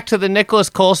me back to the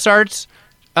Nicholas Colsart's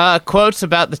quotes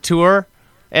about the tour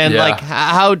and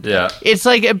how it's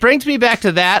it brings me back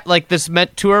to that, this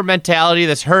tour mentality,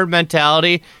 this herd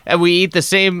mentality, and we eat the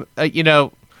same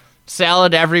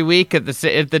salad every week at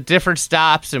the different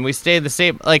stops, and we stay the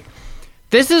same.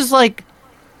 This is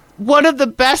one of the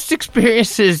best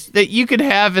experiences that you could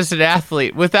have as an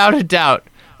athlete, without a doubt.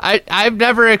 I've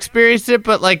never experienced it,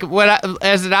 but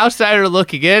as an outsider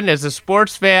looking in, as a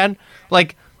sports fan,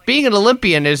 being an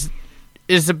Olympian is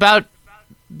about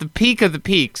the peak of the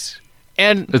peaks,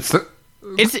 and it's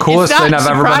the coolest thing I've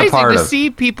ever been a part of. To see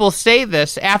people say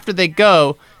this after they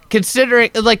go,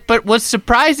 considering but what's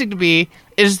surprising to me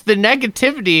is the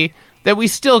negativity that we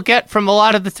still get from a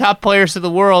lot of the top players of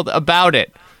the world about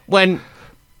it. When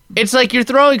it's you're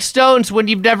throwing stones when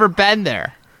you've never been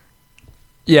there.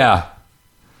 Yeah.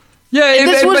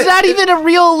 This was not even a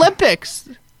real Olympics.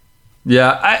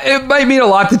 Yeah, it might mean a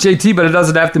lot to JT, but it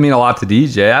doesn't have to mean a lot to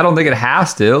DJ. I don't think it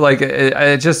has to.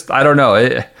 I don't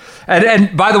know.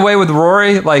 And by the way, with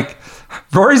Rory,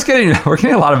 we're getting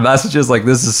a lot of messages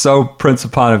this is so Prince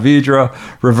of Ponte Vedra,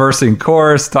 reversing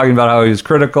course, talking about how he was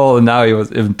critical and now he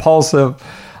was impulsive.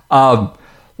 I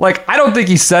don't think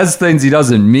he says things he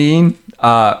doesn't mean.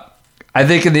 I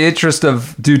think in the interest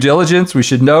of due diligence, we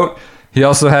should note he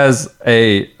also has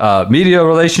a media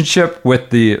relationship with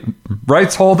the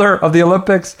rights holder of the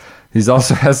Olympics. He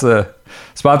also has a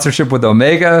sponsorship with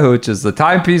Omega, which is the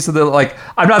timepiece of the, like,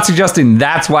 I'm not suggesting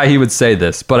that's why he would say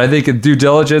this, but I think in due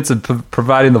diligence and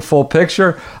providing the full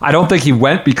picture, I don't think he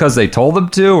went because they told him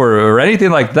to or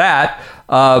anything like that.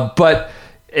 But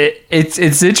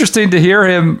it's interesting to hear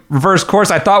him reverse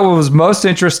course. I thought what was most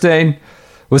interesting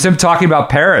was him talking about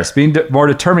Paris, being more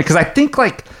determined, because I think,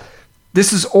 like,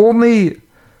 this is only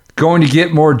going to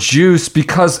get more juice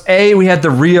because, A, we had the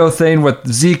Rio thing with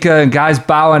Zika and guys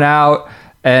bowing out,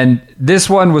 and this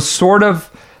one was sort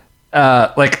of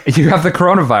like you have the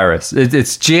coronavirus.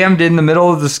 It's jammed in the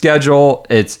middle of the schedule.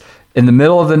 It's in the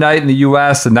middle of the night in the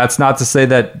U.S., and that's not to say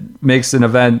that makes an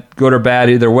event good or bad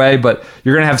either way, but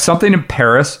you're going to have something in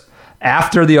Paris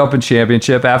after the Open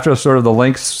Championship, after sort of the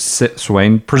links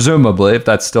swing, presumably, if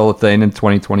that's still a thing in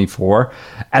 2024.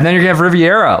 And then you're going to have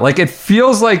Riviera. Like, it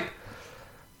feels like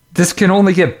this can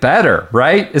only get better,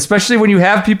 right? Especially when you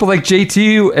have people like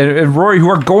JT and Rory who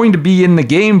are going to be in the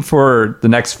game for the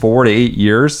next 4 to 8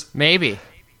 years. Maybe.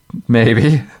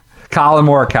 Colin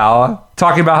Morikawa,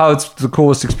 talking about how it's the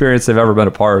coolest experience they've ever been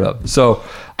a part of. So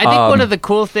I think one of the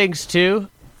cool things, too,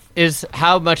 is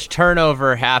how much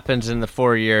turnover happens in the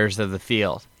 4 years of the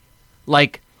field.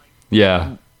 Like,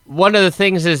 yeah, one of the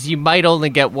things is you might only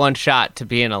get one shot to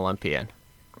be an Olympian.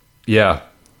 Yeah.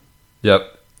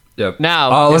 Yep.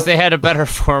 Now, if they had a better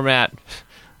format.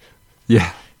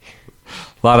 Yeah.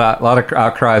 A lot of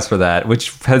outcries for that,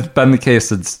 which has been the case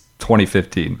since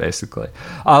 2015, basically.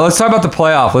 Let's talk about the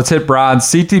playoff. Let's hit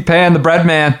bronze. CT Pan, the bread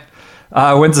man,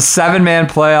 wins a 7-man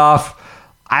playoff.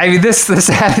 This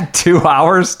added 2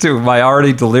 hours to my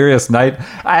already delirious night.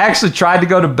 I actually tried to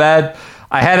go to bed.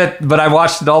 I had it, but I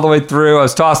watched it all the way through. I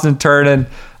was tossing and turning.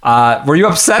 Were you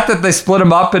upset that they split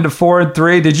them up into 4 and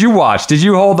 3? Did you watch? Did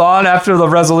you hold on after the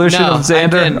resolution of Xander? I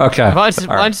didn't. Okay.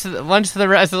 Once the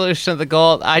resolution of the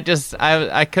gold,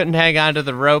 I couldn't hang on to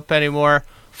the rope anymore.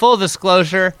 Full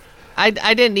disclosure, I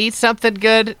didn't eat something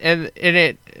good and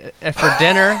it for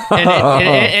dinner, and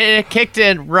it kicked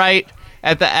in right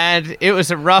at the end. It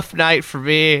was a rough night for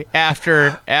me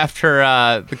after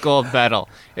the gold medal.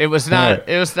 It was not. Right.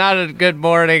 It was not a good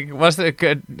morning. It wasn't a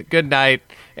good night,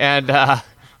 and that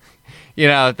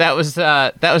was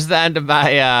the end of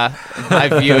my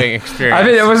viewing experience. I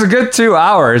mean, it was a good 2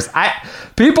 hours.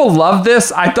 People love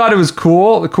this. I thought it was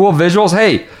cool. The cool visuals.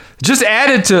 Hey, just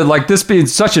added to like this being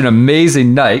such an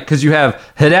amazing night because you have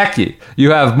Hideki,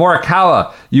 you have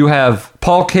Morikawa, you have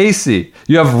Paul Casey,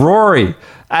 you have Rory.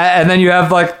 And then you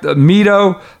have like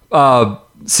Mito,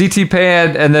 CT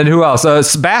Pan, and then who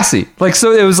else? Bassi. Like,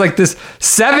 so it was like this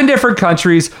 7 different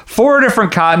countries, 4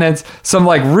 different continents, some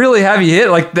like really heavy hit,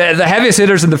 like the heaviest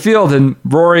hitters in the field, and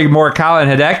Rory, Morikawa, and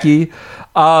Hideki.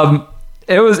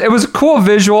 It was a cool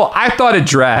visual. I thought it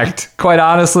dragged, quite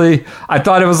honestly. I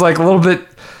thought it was like a little bit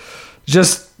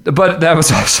but that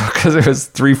was also because it was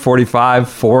 3:45,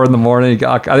 4 in the morning.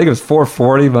 I think it was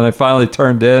 4:40 when I finally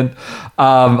turned in.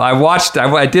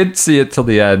 I did see it till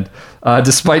the end,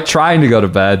 despite trying to go to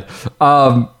bed.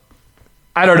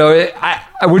 I don't know.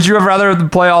 Would you have rather them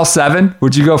play all 7?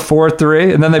 Would you go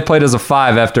 4-3? And then they played as a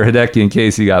 5 after Hideki and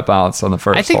Casey got bounced on the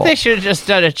first I think hole. They should have just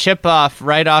done a chip off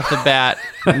right off the bat,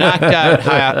 knocked out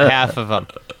half of them.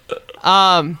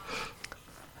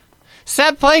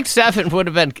 Playing 7 would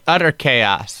have been utter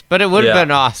chaos, but it would have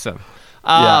been awesome.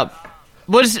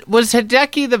 Was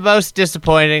Hideki the most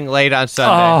disappointing late on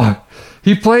Sunday? Oh,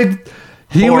 he played.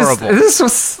 Horrible.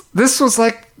 This was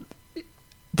like,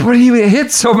 but he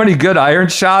hit so many good iron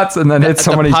shots and then hit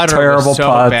so many terrible was so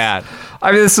putts. Bad.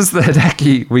 I mean, this is the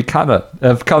Hideki we kind of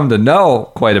have come to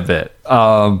know quite a bit.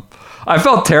 I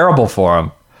felt terrible for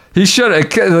him. He should.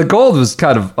 The gold was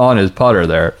kind of on his putter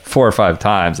there 4 or 5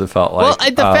 times. It felt like. Well,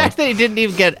 the fact that he didn't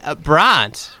even get a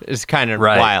bronze is kind of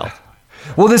wild.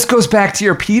 Well, this goes back to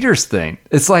your Peters thing.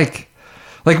 It's like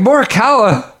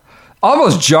Morikawa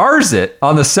almost jars it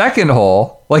on the second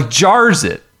hole. Like jars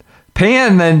it.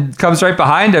 Pan then comes right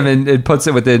behind him and puts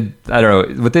it within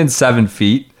 7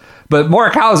 feet. But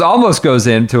Morikawa's almost goes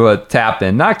into a tap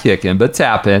in, not kick in, but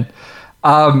tap in.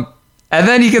 And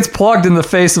then he gets plugged in the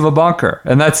face of a bunker,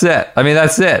 and that's it. I mean,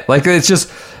 that's it. Like, it's just,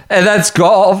 and that's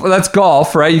golf. That's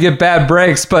golf, right? You get bad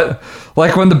breaks, but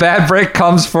like when the bad break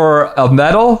comes for a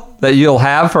medal that you'll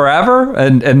have forever,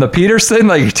 and the Peterson,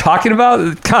 like you're talking about,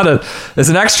 it kind of is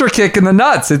an extra kick in the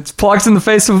nuts. It plugs in the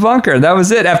face of a bunker, and that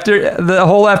was it. After the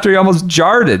hole, after he almost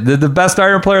jarred it, the best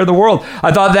iron player in the world.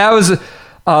 I thought that was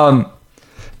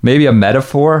maybe a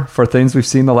metaphor for things we've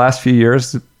seen the last few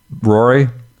years. Rory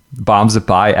bombs it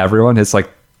by everyone. It's like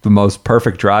the most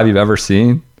perfect drive you've ever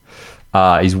seen.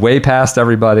 He's way past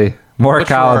everybody.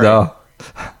 Morikawa, though.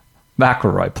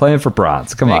 McIlroy playing for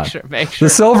bronze. Come on. Make sure. The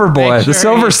silver boy, the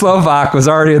Silver Slovak was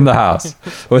already in the house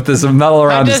with his medal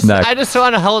around his neck. I just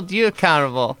want to hold you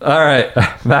accountable. All right.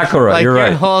 McIlroy, like you're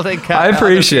right. I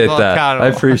appreciate that. I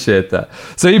appreciate that.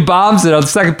 So he bombs it on the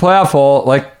second playoff hole,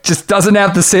 like just doesn't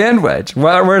have the sand wedge.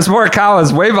 Whereas Morikawa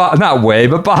is not way,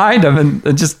 but behind him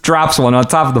and just drops one on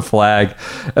top of the flag.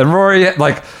 And Rory,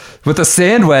 like, with the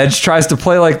sand wedge, tries to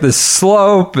play like this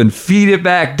slope and feed it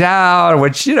back down,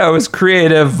 which, is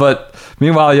creative. But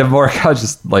meanwhile, you have Morikawa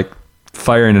just like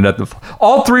firing it at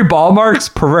all three ball marks,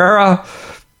 Pereira,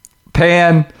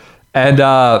 Pan, and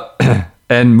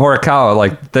Morikawa,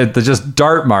 like the just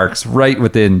dart marks right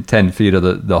within 10 feet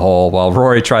of the hole, while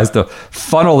Rory tries to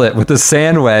funnel it with the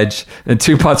sand wedge and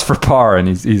 2 putts for par, and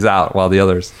he's out while the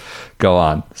others go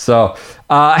on. So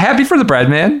happy for the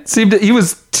bread man. Seemed he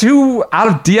was 2 out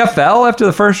of DFL after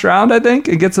the first round, I think,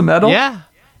 and gets a medal. Yeah,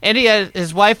 and he had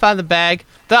his wife on the bag.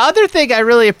 The other thing I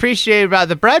really appreciated about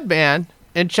the bread man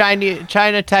in China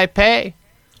Taipei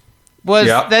was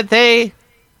that they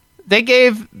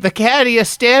gave the caddy a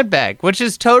stand bag, which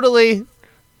is totally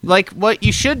like what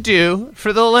you should do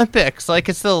for the Olympics. Like,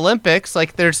 it's the Olympics.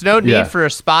 Like, there's no need for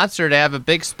a sponsor to have a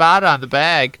big spot on the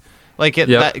bag. Like,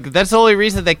 that's the only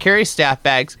reason they carry staff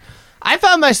bags. I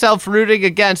found myself rooting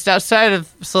against, outside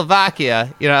of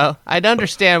Slovakia, I'd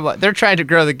understand what they're trying to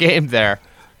grow the game there,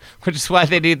 which is why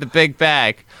they need the big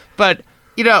bag. But,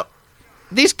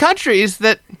 these countries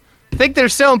that think they're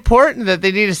so important that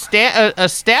they need a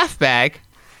staff bag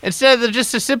instead of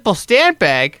just a simple stand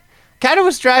bag kind of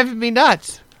was driving me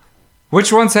nuts.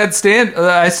 Which ones had stand?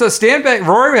 I saw stand bag.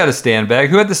 Rory had a stand bag.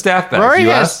 Who had the staff bag? Rory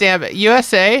had a stand bag.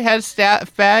 USA had a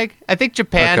staff bag. I think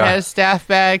Japan had a staff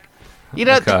bag.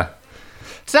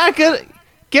 It's not good.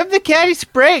 Give the caddies a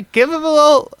break. Give them a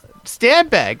little stand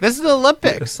bag. This is the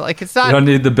Olympics. Like, it's not. You don't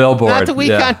need the billboard. Not the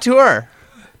week on tour.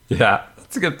 Yeah,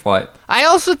 that's a good point. I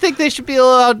also think they should be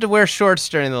allowed to wear shorts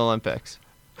during the Olympics.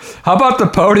 How about the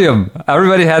podium?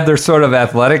 Everybody had their sort of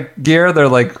athletic gear. They're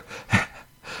like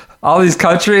all these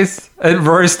countries, and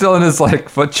Rory's still in his like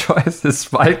foot choice, his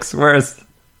spikes, whereas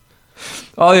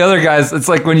all the other guys, it's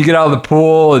like when you get out of the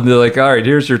pool and they're like, all right,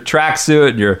 here's your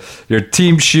tracksuit and your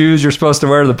team shoes you're supposed to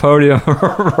wear to the podium.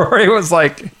 Rory was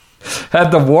like, had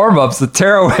the warm-ups, the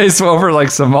tearaways over like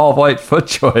some all-white foot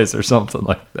choice or something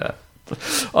like that.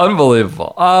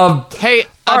 Unbelievable. Hey,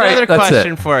 another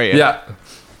question for you. Yeah.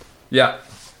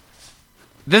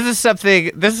 This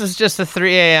is just a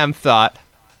 3 a.m. thought.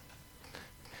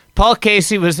 Paul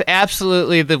Casey was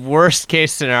absolutely the worst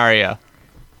case scenario.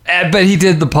 But he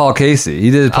did the Paul Casey.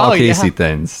 He did Paul Casey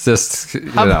things. Just,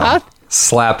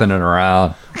 slapping it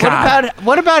around.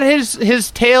 What about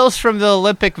his tales from the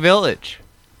Olympic Village?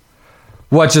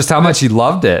 What, just how much he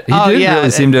loved it? He did really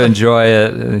seem to enjoy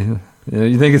it.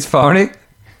 You think it's phony?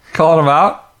 Calling him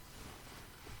out?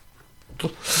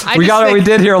 We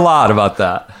did hear a lot about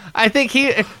that. I think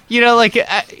he's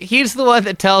the one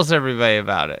that tells everybody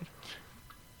about it.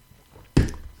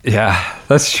 Yeah,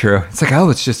 that's true. It's like,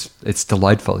 it's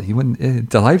delightful. You wouldn't,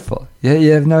 delightful. Yeah,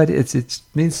 you have no idea. It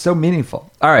means so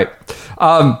meaningful. All right.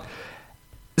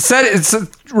 It's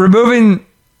removing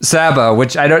Saba,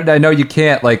 which I know you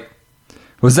can't, like,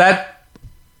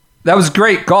 that was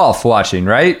great golf watching,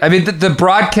 right? I mean, the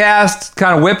broadcast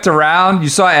kind of whipped around. You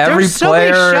saw every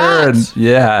player. Many shots.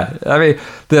 And I mean,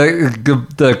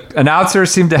 the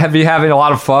announcers seemed to be having a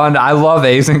lot of fun. I love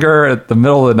Azinger at the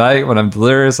middle of the night when I'm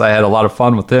delirious. I had a lot of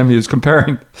fun with him. He was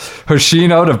comparing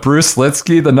Hoshino to Bruce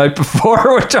Litsky the night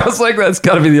before, which I was like, that's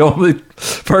got to be the only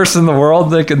person in the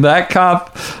world making that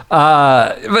comp.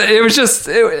 But it was just,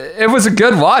 it was a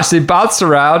good watch. They bounced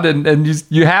around, and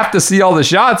you have to see all the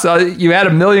shots. You had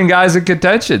 1 million guys in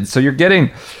contention, so you're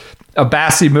getting a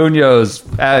Bassi Munoz,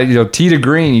 tee to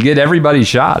green. You get everybody's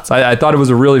shots. I thought it was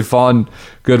a really fun,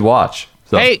 good watch.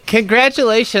 So. Hey,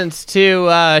 congratulations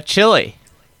to Chile.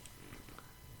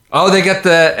 Oh, they got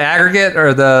the aggregate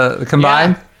or the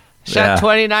combined? Yeah. Shot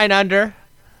 29 under.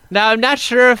 Now, I'm not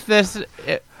sure if this...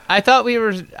 I thought we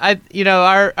were...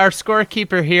 our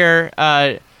scorekeeper here,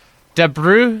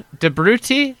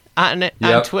 Debruti on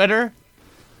Twitter,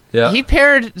 he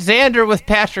paired Xander with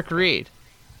Patrick Reed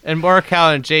and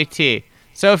Morikawa and JT.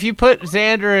 So if you put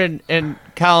Xander and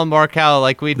Colin Morikawa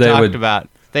like we talked about,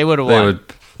 they would have won.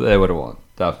 They would have won,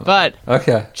 definitely. But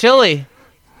okay, Chile,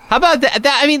 how about that?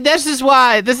 I mean, this is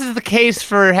the case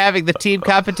for having the team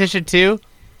competition too.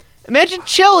 Imagine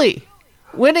Chile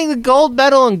winning the gold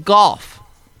medal in golf.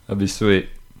 That'd be sweet.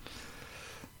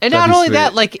 And not only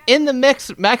that, like in the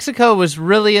mix, Mexico was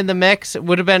really in the mix. It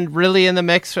would have been really in the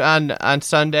mix on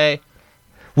Sunday.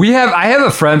 I have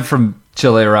a friend from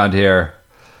Chile around here,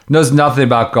 knows nothing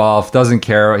about golf, doesn't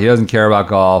care. He doesn't care about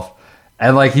golf.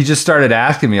 And like, he just started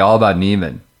asking me all about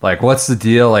Neiman. Like, what's the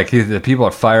deal? Like, the people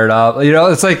are fired up. You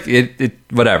know, it's like,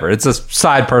 whatever. It's a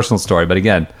side personal story. But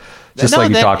again, just like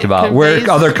you talked about, where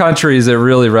other countries, it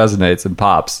really resonates and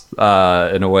pops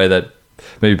in a way that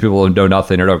maybe people know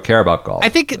nothing or don't care about golf. I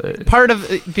think part of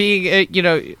being,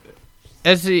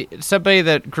 as somebody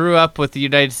that grew up with the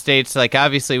United States, like,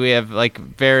 obviously we have, like,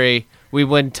 we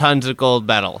win tons of gold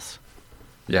medals.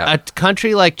 Yeah. A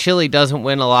country like Chile doesn't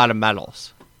win a lot of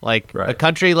medals. Like, a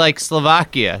country like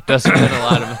Slovakia doesn't win a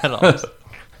lot of medals.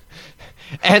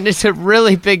 And it's a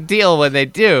really big deal when they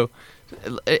do.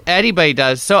 Anybody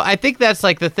does. So I think that's,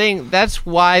 like, the thing. That's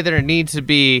why there needs to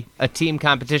be a team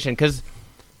competition. Because,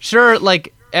 sure,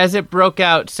 like, as it broke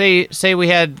out, say we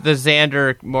had the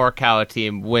Xander Morikawa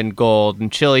team win gold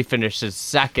and Chile finishes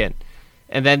second,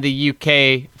 and then the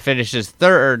UK finishes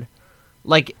third.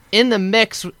 Like, in the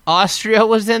mix, Austria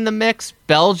was in the mix,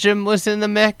 Belgium was in the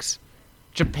mix,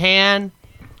 Japan,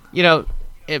 in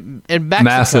Mexico.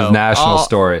 Massive national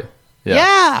story.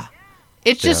 Yeah.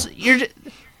 It's just,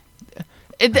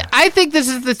 I think this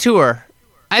is the tour.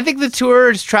 I think the tour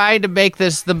is trying to make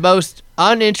this the most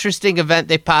uninteresting event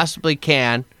they possibly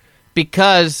can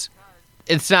because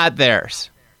it's not theirs.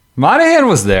 Monahan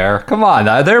was there. Come on.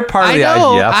 They're part of the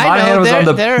IGF. Monahan was on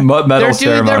the medal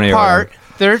ceremony.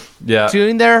 They're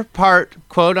doing their part,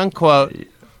 quote unquote.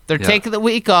 They're taking the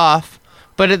week off.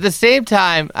 But at the same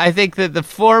time, I think that the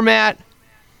format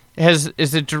is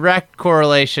a direct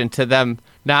correlation to them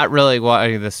not really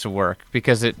wanting this to work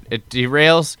because it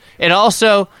derails. It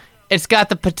also, it's got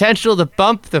the potential to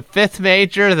bump the fifth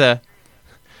major, the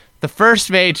first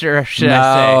major, should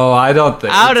I say. No, I don't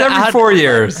think. It's every 4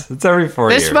 years. It's every 4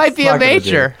 years. This might be a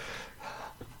major.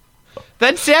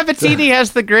 Then Sabatini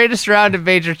has the greatest round of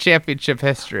major championship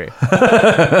history.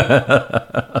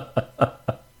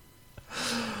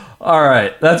 All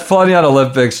right, that's plenty on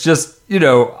Olympics. Just, we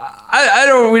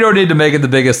don't need to make it the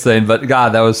biggest thing, but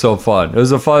God, that was so fun. It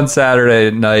was a fun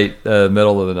Saturday night,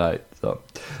 middle of the night. So,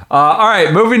 all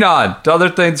right, moving on to other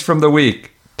things from the week.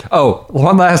 Oh,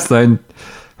 one last thing.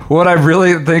 What I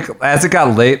really think, as it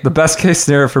got late, the best case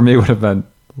scenario for me would have been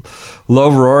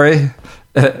low Rory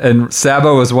and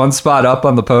Sabo was one spot up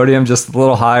on the podium, just a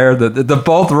little higher. The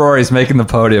both Rorys making the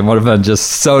podium would have been just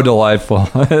so delightful.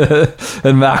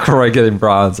 And McIlroy getting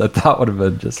bronze, I thought would have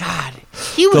been just... God,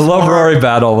 he was the low Rory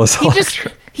battle was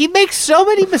he makes so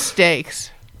many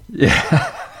mistakes.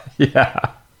 Yeah.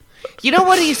 Yeah. You know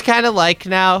what he's kind of like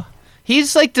now?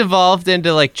 He's like devolved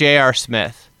into like J.R.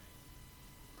 Smith.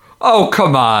 Oh,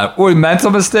 come on. Mental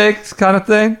mistakes kind of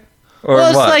thing? Or well,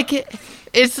 it's what? like...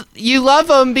 you love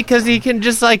him because he can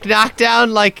just like knock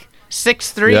down like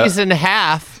 6 threes in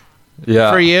half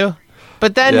for you,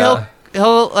 but then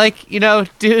he'll like do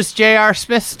his J.R.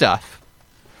 Smith stuff.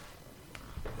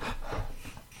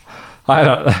 I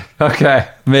don't. Okay,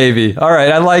 maybe. All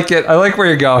right, I like it. I like where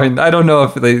you're going. I don't know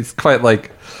if it's quite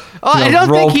like. I don't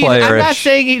think I'm not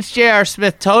saying he's J.R.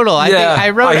 Smith total.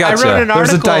 I wrote an article.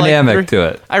 There's a dynamic to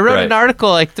it. I wrote an article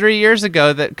like 3 years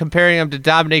ago that comparing him to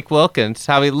Dominique Wilkins,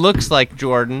 how he looks like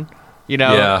Jordan,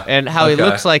 and how he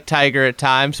looks like Tiger at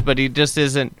times, but he just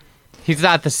isn't. He's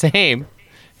not the same.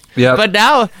 Yeah. But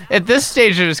now at this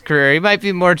stage of his career, he might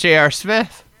be more J.R.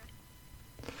 Smith.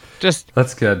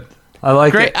 That's good. I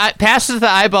like it. Passes the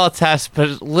eyeball test,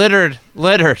 but littered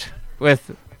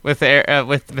with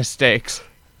mistakes.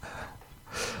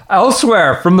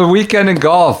 Elsewhere from the weekend in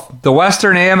golf, the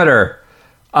Western Amateur.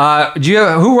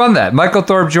 Who won that? Michael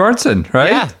Thorbjornsen,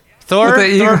 right? Yeah,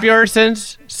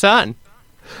 Thorbjornsen's son.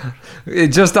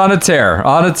 Just on a tear.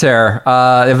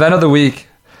 Event of the week.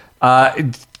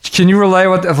 Can you relay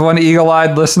what one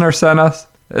eagle-eyed listener sent us?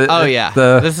 Oh yeah,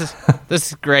 this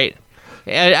is great.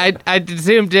 I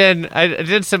zoomed in. I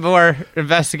did some more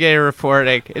investigative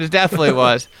reporting. It definitely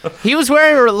was. He was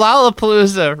wearing a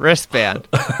Lollapalooza wristband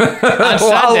on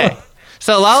Sunday.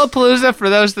 So Lollapalooza,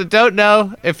 for those that don't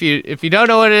know, if you don't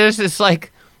know what it is, it's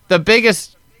like the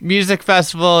biggest music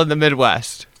festival in the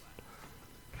Midwest.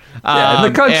 In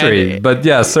the country, but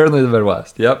yeah, certainly the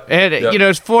Midwest. Yep. And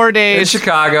it's 4 days in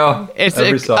Chicago. It's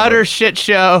an utter shit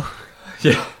show.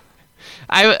 Yeah.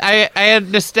 I had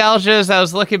nostalgia as I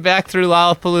was looking back through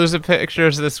Lollapalooza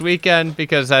pictures this weekend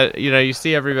because you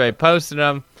see everybody posting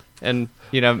them, and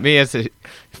me as a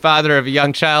father of a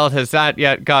young child has not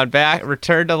yet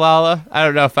returned to Lolla. I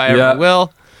don't know if I ever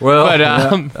will. But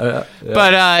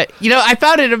I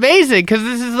found it amazing because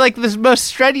this is like this most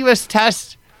strenuous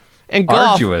test in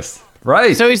golf. Arduous,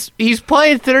 right? So he's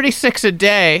playing 36 a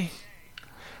day,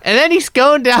 And then he's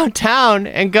going downtown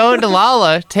and going to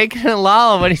Lala, taking to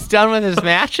Lala when he's done with his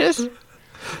matches. And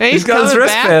he's got his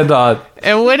wristband on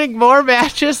and winning more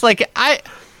matches. Like I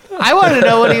want to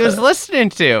know what he was listening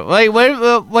to. Like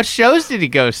what shows did he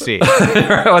go see?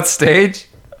 What stage?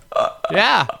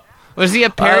 Yeah, was he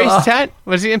at Perry's tent?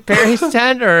 Was he in Perry's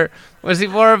tent, or was he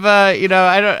more of a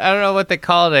I don't know what they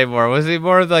call it anymore. Was he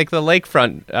more of like the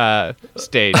lakefront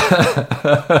stage,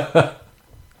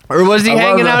 or was he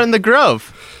hanging out in the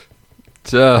Grove?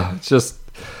 Just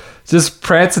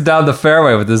prancing down the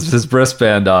fairway with his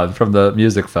wristband on from the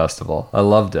music festival. I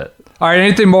loved it. All right,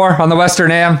 anything more on the Western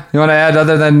Am you want to add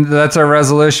other than that's our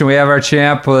resolution? We have our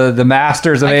champ, the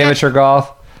Masters of amateur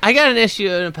golf. I got an issue,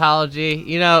 an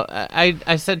apology.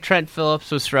 I said Trent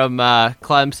Phillips was from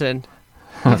Clemson.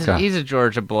 He's a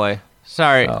Georgia boy.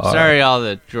 Sorry, all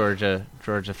the Georgia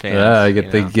fans. Yeah,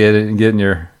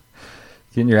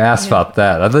 getting your ass about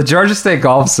that. The Georgia State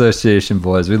Golf Association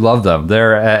boys, we love them.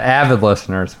 They're avid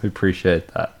listeners. We appreciate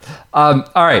that. All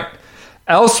right.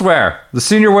 Elsewhere, the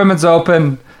Senior Women's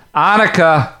Open,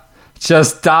 Annika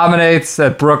just dominates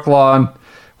at Brooklawn,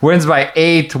 wins by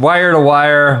 8, wire to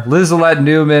wire. Lizalette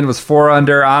Newman was 4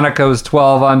 under. Annika was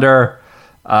 12 under.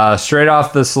 Straight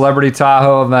off the Celebrity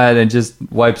Tahoe event and just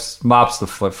mops the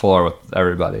floor with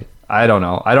everybody. I don't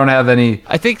know. I don't have any.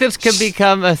 I think this could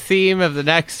become a theme of the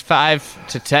next 5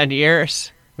 to 10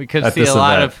 years. We could see a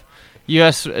lot of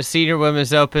U.S. Senior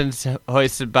Women's Opens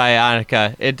hoisted by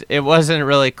Annika. It wasn't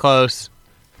really close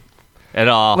at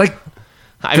all.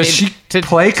 Does she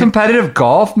play competitive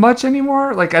golf much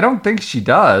anymore? I don't think she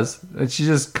does. She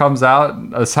just comes out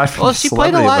aside from. Well, she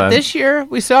played a lot this year.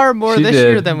 We saw her more this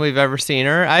year than we've ever seen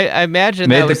her. I imagine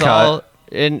that was all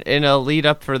in a lead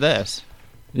up for this.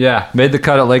 Yeah, made the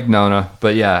cut at Lake Nona,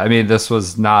 but yeah, this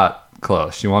was not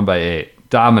close. She won by 8.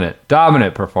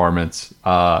 Dominant performance.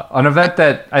 An event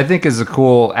that I think is a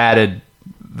cool added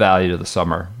value to the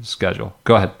summer schedule.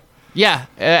 Go ahead. Yeah,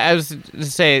 I was to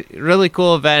say, really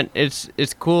cool event. It's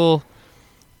cool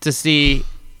to see.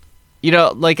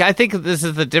 I think this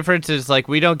is the difference is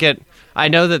we don't get. I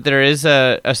know that there is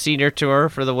a senior tour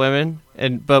for the women,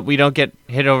 but we don't get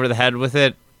hit over the head with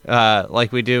it.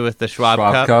 Like we do with the Schwab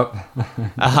Cup.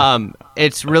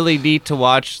 It's really neat to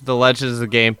watch the legends of the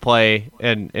game play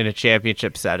in a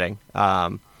championship setting.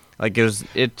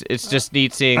 It's just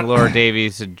neat seeing Laura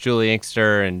Davies and Julie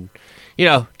Inkster and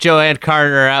Joanne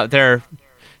Carter out there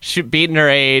beating her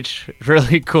age.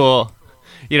 Really cool.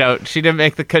 She didn't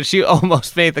make the cut. She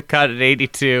almost made the cut at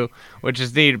 82, which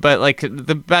is neat. But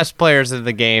the best players in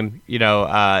the game,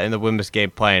 in the women's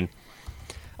game playing,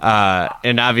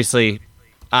 and obviously.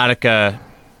 Annika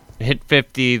hit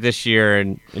 50 this year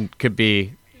and could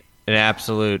be an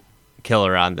absolute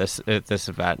killer on this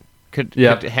event. Could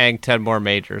hang 10 more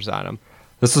majors on him.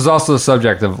 This was also the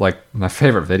subject of my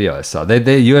favorite video I saw. The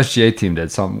USGA team did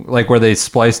something where they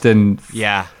spliced in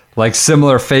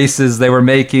similar faces they were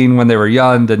making when they were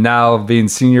young to now being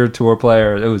senior tour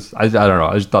players. It was I don't know.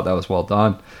 I just thought that was well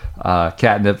done.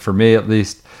 Catnip for me at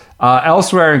least.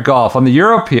 Elsewhere in golf on the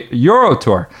Euro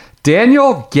Tour,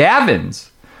 Daniel Gavins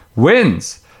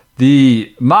wins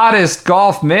the Modest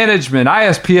Golf Management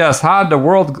ISPS Honda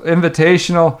World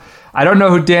Invitational. I don't know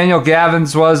who Daniel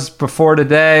Gavins was before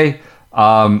today.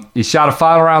 He shot a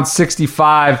final round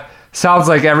 65. Sounds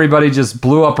like everybody just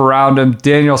blew up around him.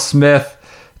 Daniel Smith,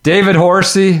 David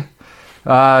Horsey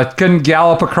couldn't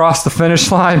gallop across the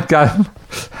finish line. Got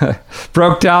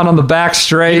broke down on the back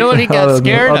straight. You know what he got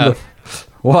scared of?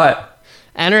 What?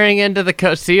 Entering into the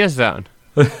Cosia zone.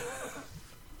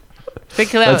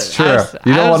 Think of that. That's true.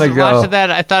 You don't want to go. Watching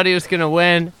that, I thought he was going to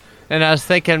win, and I was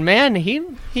thinking, man, he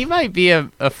might be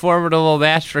a formidable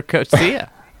match for Cosia.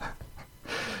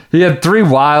 He had 3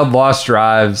 wild lost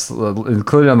drives,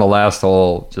 including on the last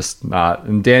hole, just not.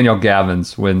 And Daniel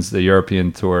Gavins wins the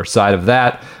European Tour side of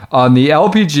that. On the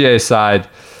LPGA side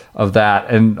of that,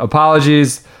 and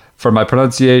apologies for my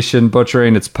pronunciation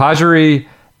butchering, it's Pajari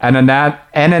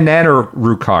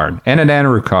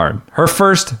Ananarukarn. Her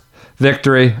first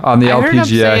victory on the LPGA. I heard him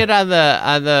say it on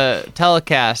the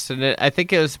telecast, and I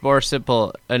think it was more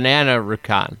simple,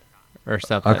 Ananarukan or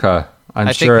something. Okay.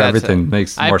 I'm sure everything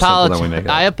makes more simple than we make it.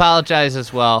 I apologize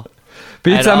as well.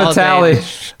 Beats Emma Talley.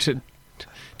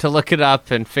 To look it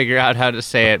up and figure out how to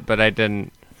say it, but I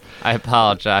didn't. I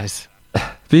apologize.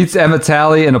 Beats Emma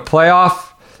Talley in a playoff.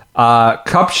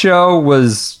 Cup Show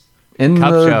was in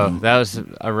Cup Show. That was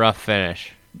a rough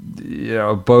finish.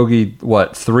 Bogey, 2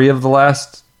 of the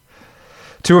last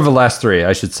 3,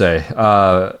 I should say.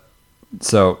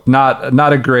 So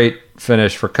not a great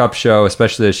finish for Cup Show,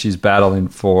 especially as she's battling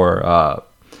for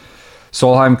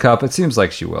Solheim Cup. It seems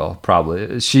like she will,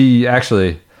 probably. She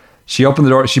actually She opened the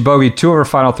door. She bogeyed 2 of her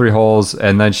final 3 holes,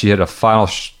 and then she hit a final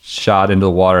shot into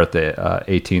the water at the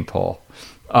 18th hole.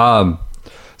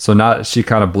 So now she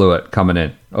kind of blew it coming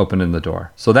in, opening the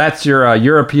door. So that's your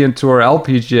European Tour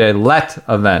LPGA LET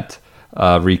event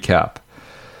recap.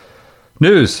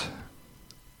 News,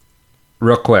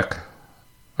 real quick.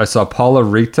 I saw Paula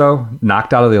Rito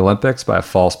knocked out of the Olympics by a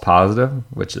false positive,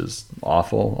 which is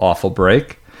awful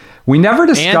break. We never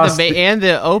discussed... And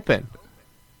the Open.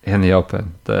 And the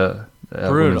Open. The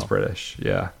Women's British,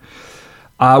 yeah.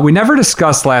 We never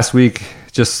discussed last week,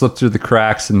 just slipped through the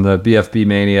cracks in the BFB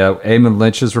Mania, Eamon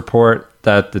Lynch's report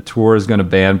that the tour is going to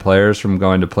ban players from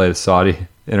going to play the Saudi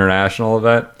International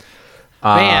event.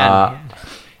 Ban?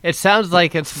 It sounds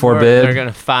like it's forbid. They're going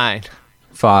to fine.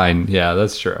 Fine, yeah,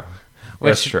 that's true.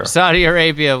 That's true. Saudi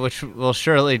Arabia, which will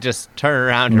surely just turn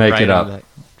around and make write it up. on that.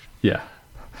 Yeah,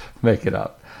 make it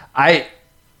up. I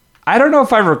don't know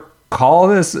if I recall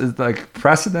this as like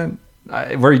precedent.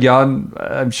 We're young.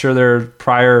 I'm sure there are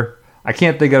prior. I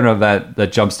can't think of an event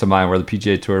that jumps to mind where the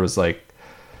PGA Tour was like,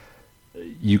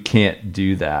 you can't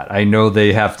do that. I know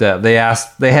they had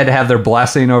to have their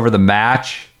blessing over the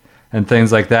match and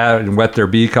things like that and wet their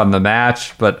beak on the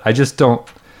match, but I just don't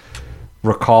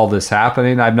recall this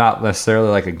happening. I'm not necessarily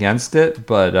like against it,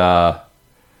 but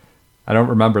I don't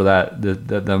remember that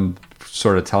them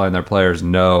sort of telling their players,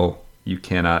 no, you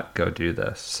cannot go do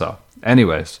this. So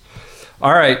anyways,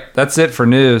 all right, that's it for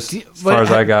news as far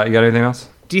as I got. You got anything else?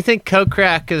 Do you think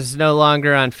Kokrak is no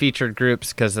longer on featured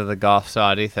groups because of the Golf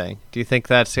Saudi thing? Do you think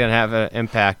that's going to have an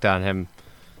impact on him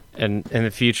in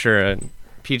the future and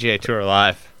PGA Tour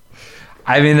Live?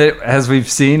 I mean, as we've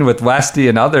seen with Westy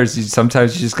and others,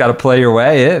 sometimes you just got to play your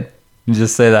way in and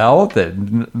just say the hell with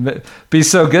it. Be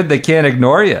so good they can't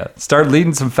ignore you. Start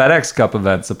leading some FedEx Cup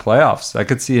events, the playoffs. I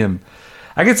could see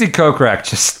Kokrak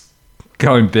just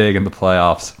going big in the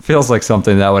playoffs. Feels like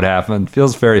something that would happen.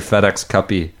 Feels very FedEx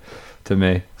Cup-y to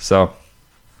me. So,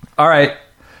 all right,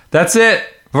 that's it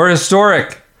for a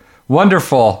historic,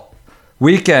 wonderful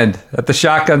weekend at the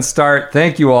Shotgun Start.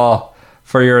 Thank you all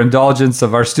for your indulgence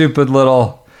of our stupid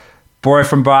little boy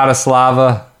from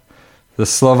Bratislava, the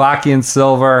Slovakian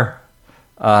Silver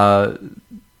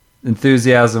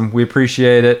enthusiasm. We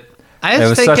appreciate it. It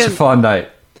was such a fun night.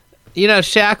 You know,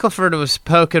 Shackelford was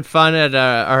poking fun at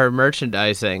our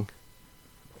merchandising.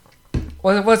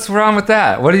 What's wrong with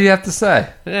that? What do you have to say?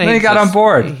 Yeah, then he got on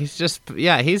board.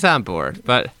 He's on board,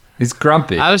 but he's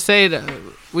grumpy. I was saying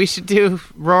we should do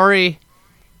Rory,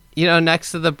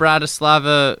 next to the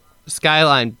Bratislava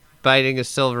skyline biting a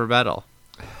silver medal.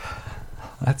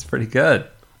 That's pretty good.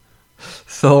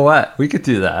 Silhouette. We could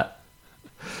do that.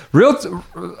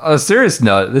 A serious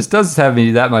note, this does have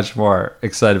me that much more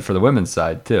excited for the women's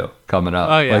side too, coming up.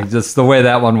 Oh yeah. Like just the way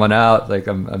that one went out, like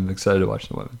I'm excited to watch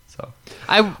the women. So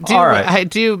I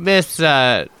do miss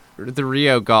the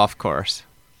Rio golf course.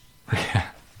 Yeah.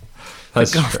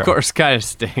 The golf course kind of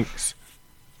stinks.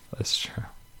 That's true.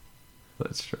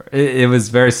 It was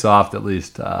very soft, at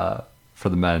least for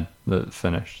the men, the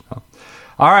finish. So.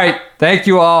 All right. Thank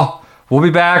you all. We'll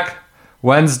be back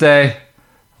Wednesday,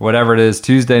 whatever it is,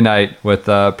 Tuesday night with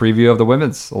a preview of the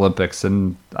Women's Olympics.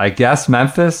 And I guess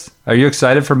Memphis. Are you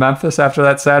excited for Memphis after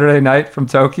that Saturday night from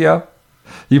Tokyo?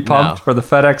 You pumped for the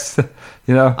FedEx,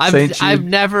 St. Jude? I've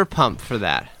never pumped for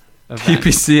that event.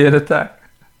 PPC in attack.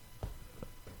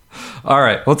 All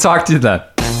right. We'll talk to you then.